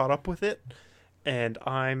 because they're caught up with it, and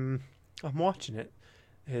I'm watching it.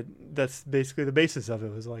 That's basically the basis of it.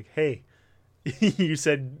 It was like, hey, you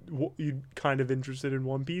said you're kind of interested in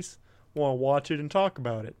One Piece. Want to watch it and talk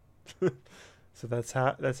about it. So that's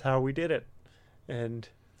how we did it, and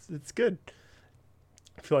it's good.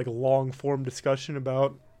 I feel like a long form discussion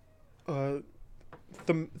about the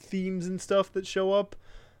themes and stuff that show up,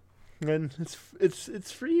 and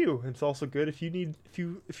it's for you. It's also good if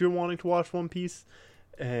you're wanting to watch One Piece,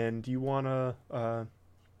 and you wanna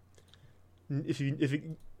if it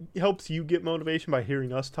helps you get motivation by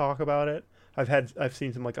hearing us talk about it. I've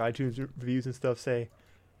seen some like iTunes reviews and stuff say,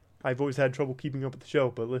 I've always had trouble keeping up with the show,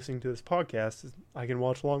 but listening to this podcast, I can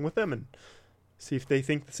watch along with them and see if they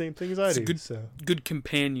think the same thing as I do. Good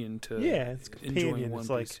companion to it's companion. One It's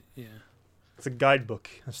Piece. like It's a guidebook.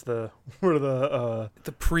 That's the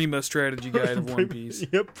Prima strategy guide of One Piece.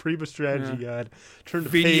 Yep, Prima strategy guide. Turn to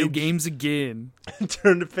Video page, games again.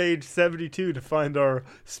 Turn to page 72 to find our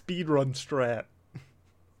speedrun strat.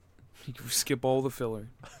 You can skip all the filler.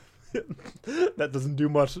 That doesn't do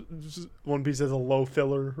much. One Piece has a low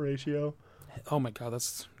filler ratio. Oh my god,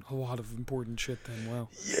 that's a lot of important shit then. Wow.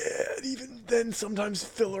 Yeah, and even then, sometimes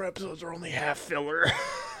filler episodes are only half filler.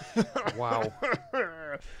 Wow.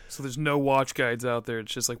 So there's no watch guides out there.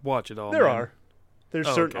 It's just like, watch it all. There man. are. There's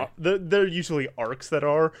Oh, certain. okay. There are usually arcs that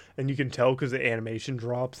are, and you can tell because the animation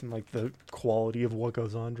drops and like the quality of what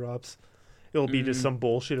goes on drops. It'll be just some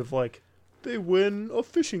bullshit of like, they win a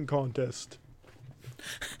fishing contest.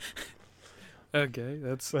 Okay,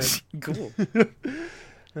 that's cool.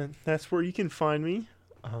 And that's where you can find me.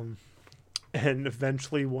 And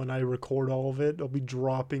eventually, when I record all of it, I'll be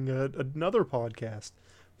dropping another podcast.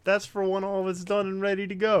 That's for when all of it's done and ready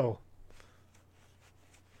to go.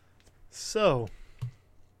 So,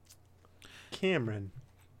 Cameron,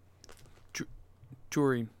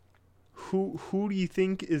 Jory, who do you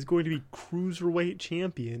think is going to be cruiserweight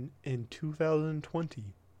champion in 2020?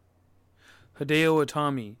 Hideo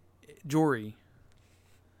Itami, Jory.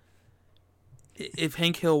 If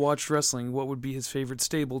Hank Hill watched wrestling, what would be his favorite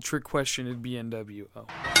stable? Trick question, it'd be NWO.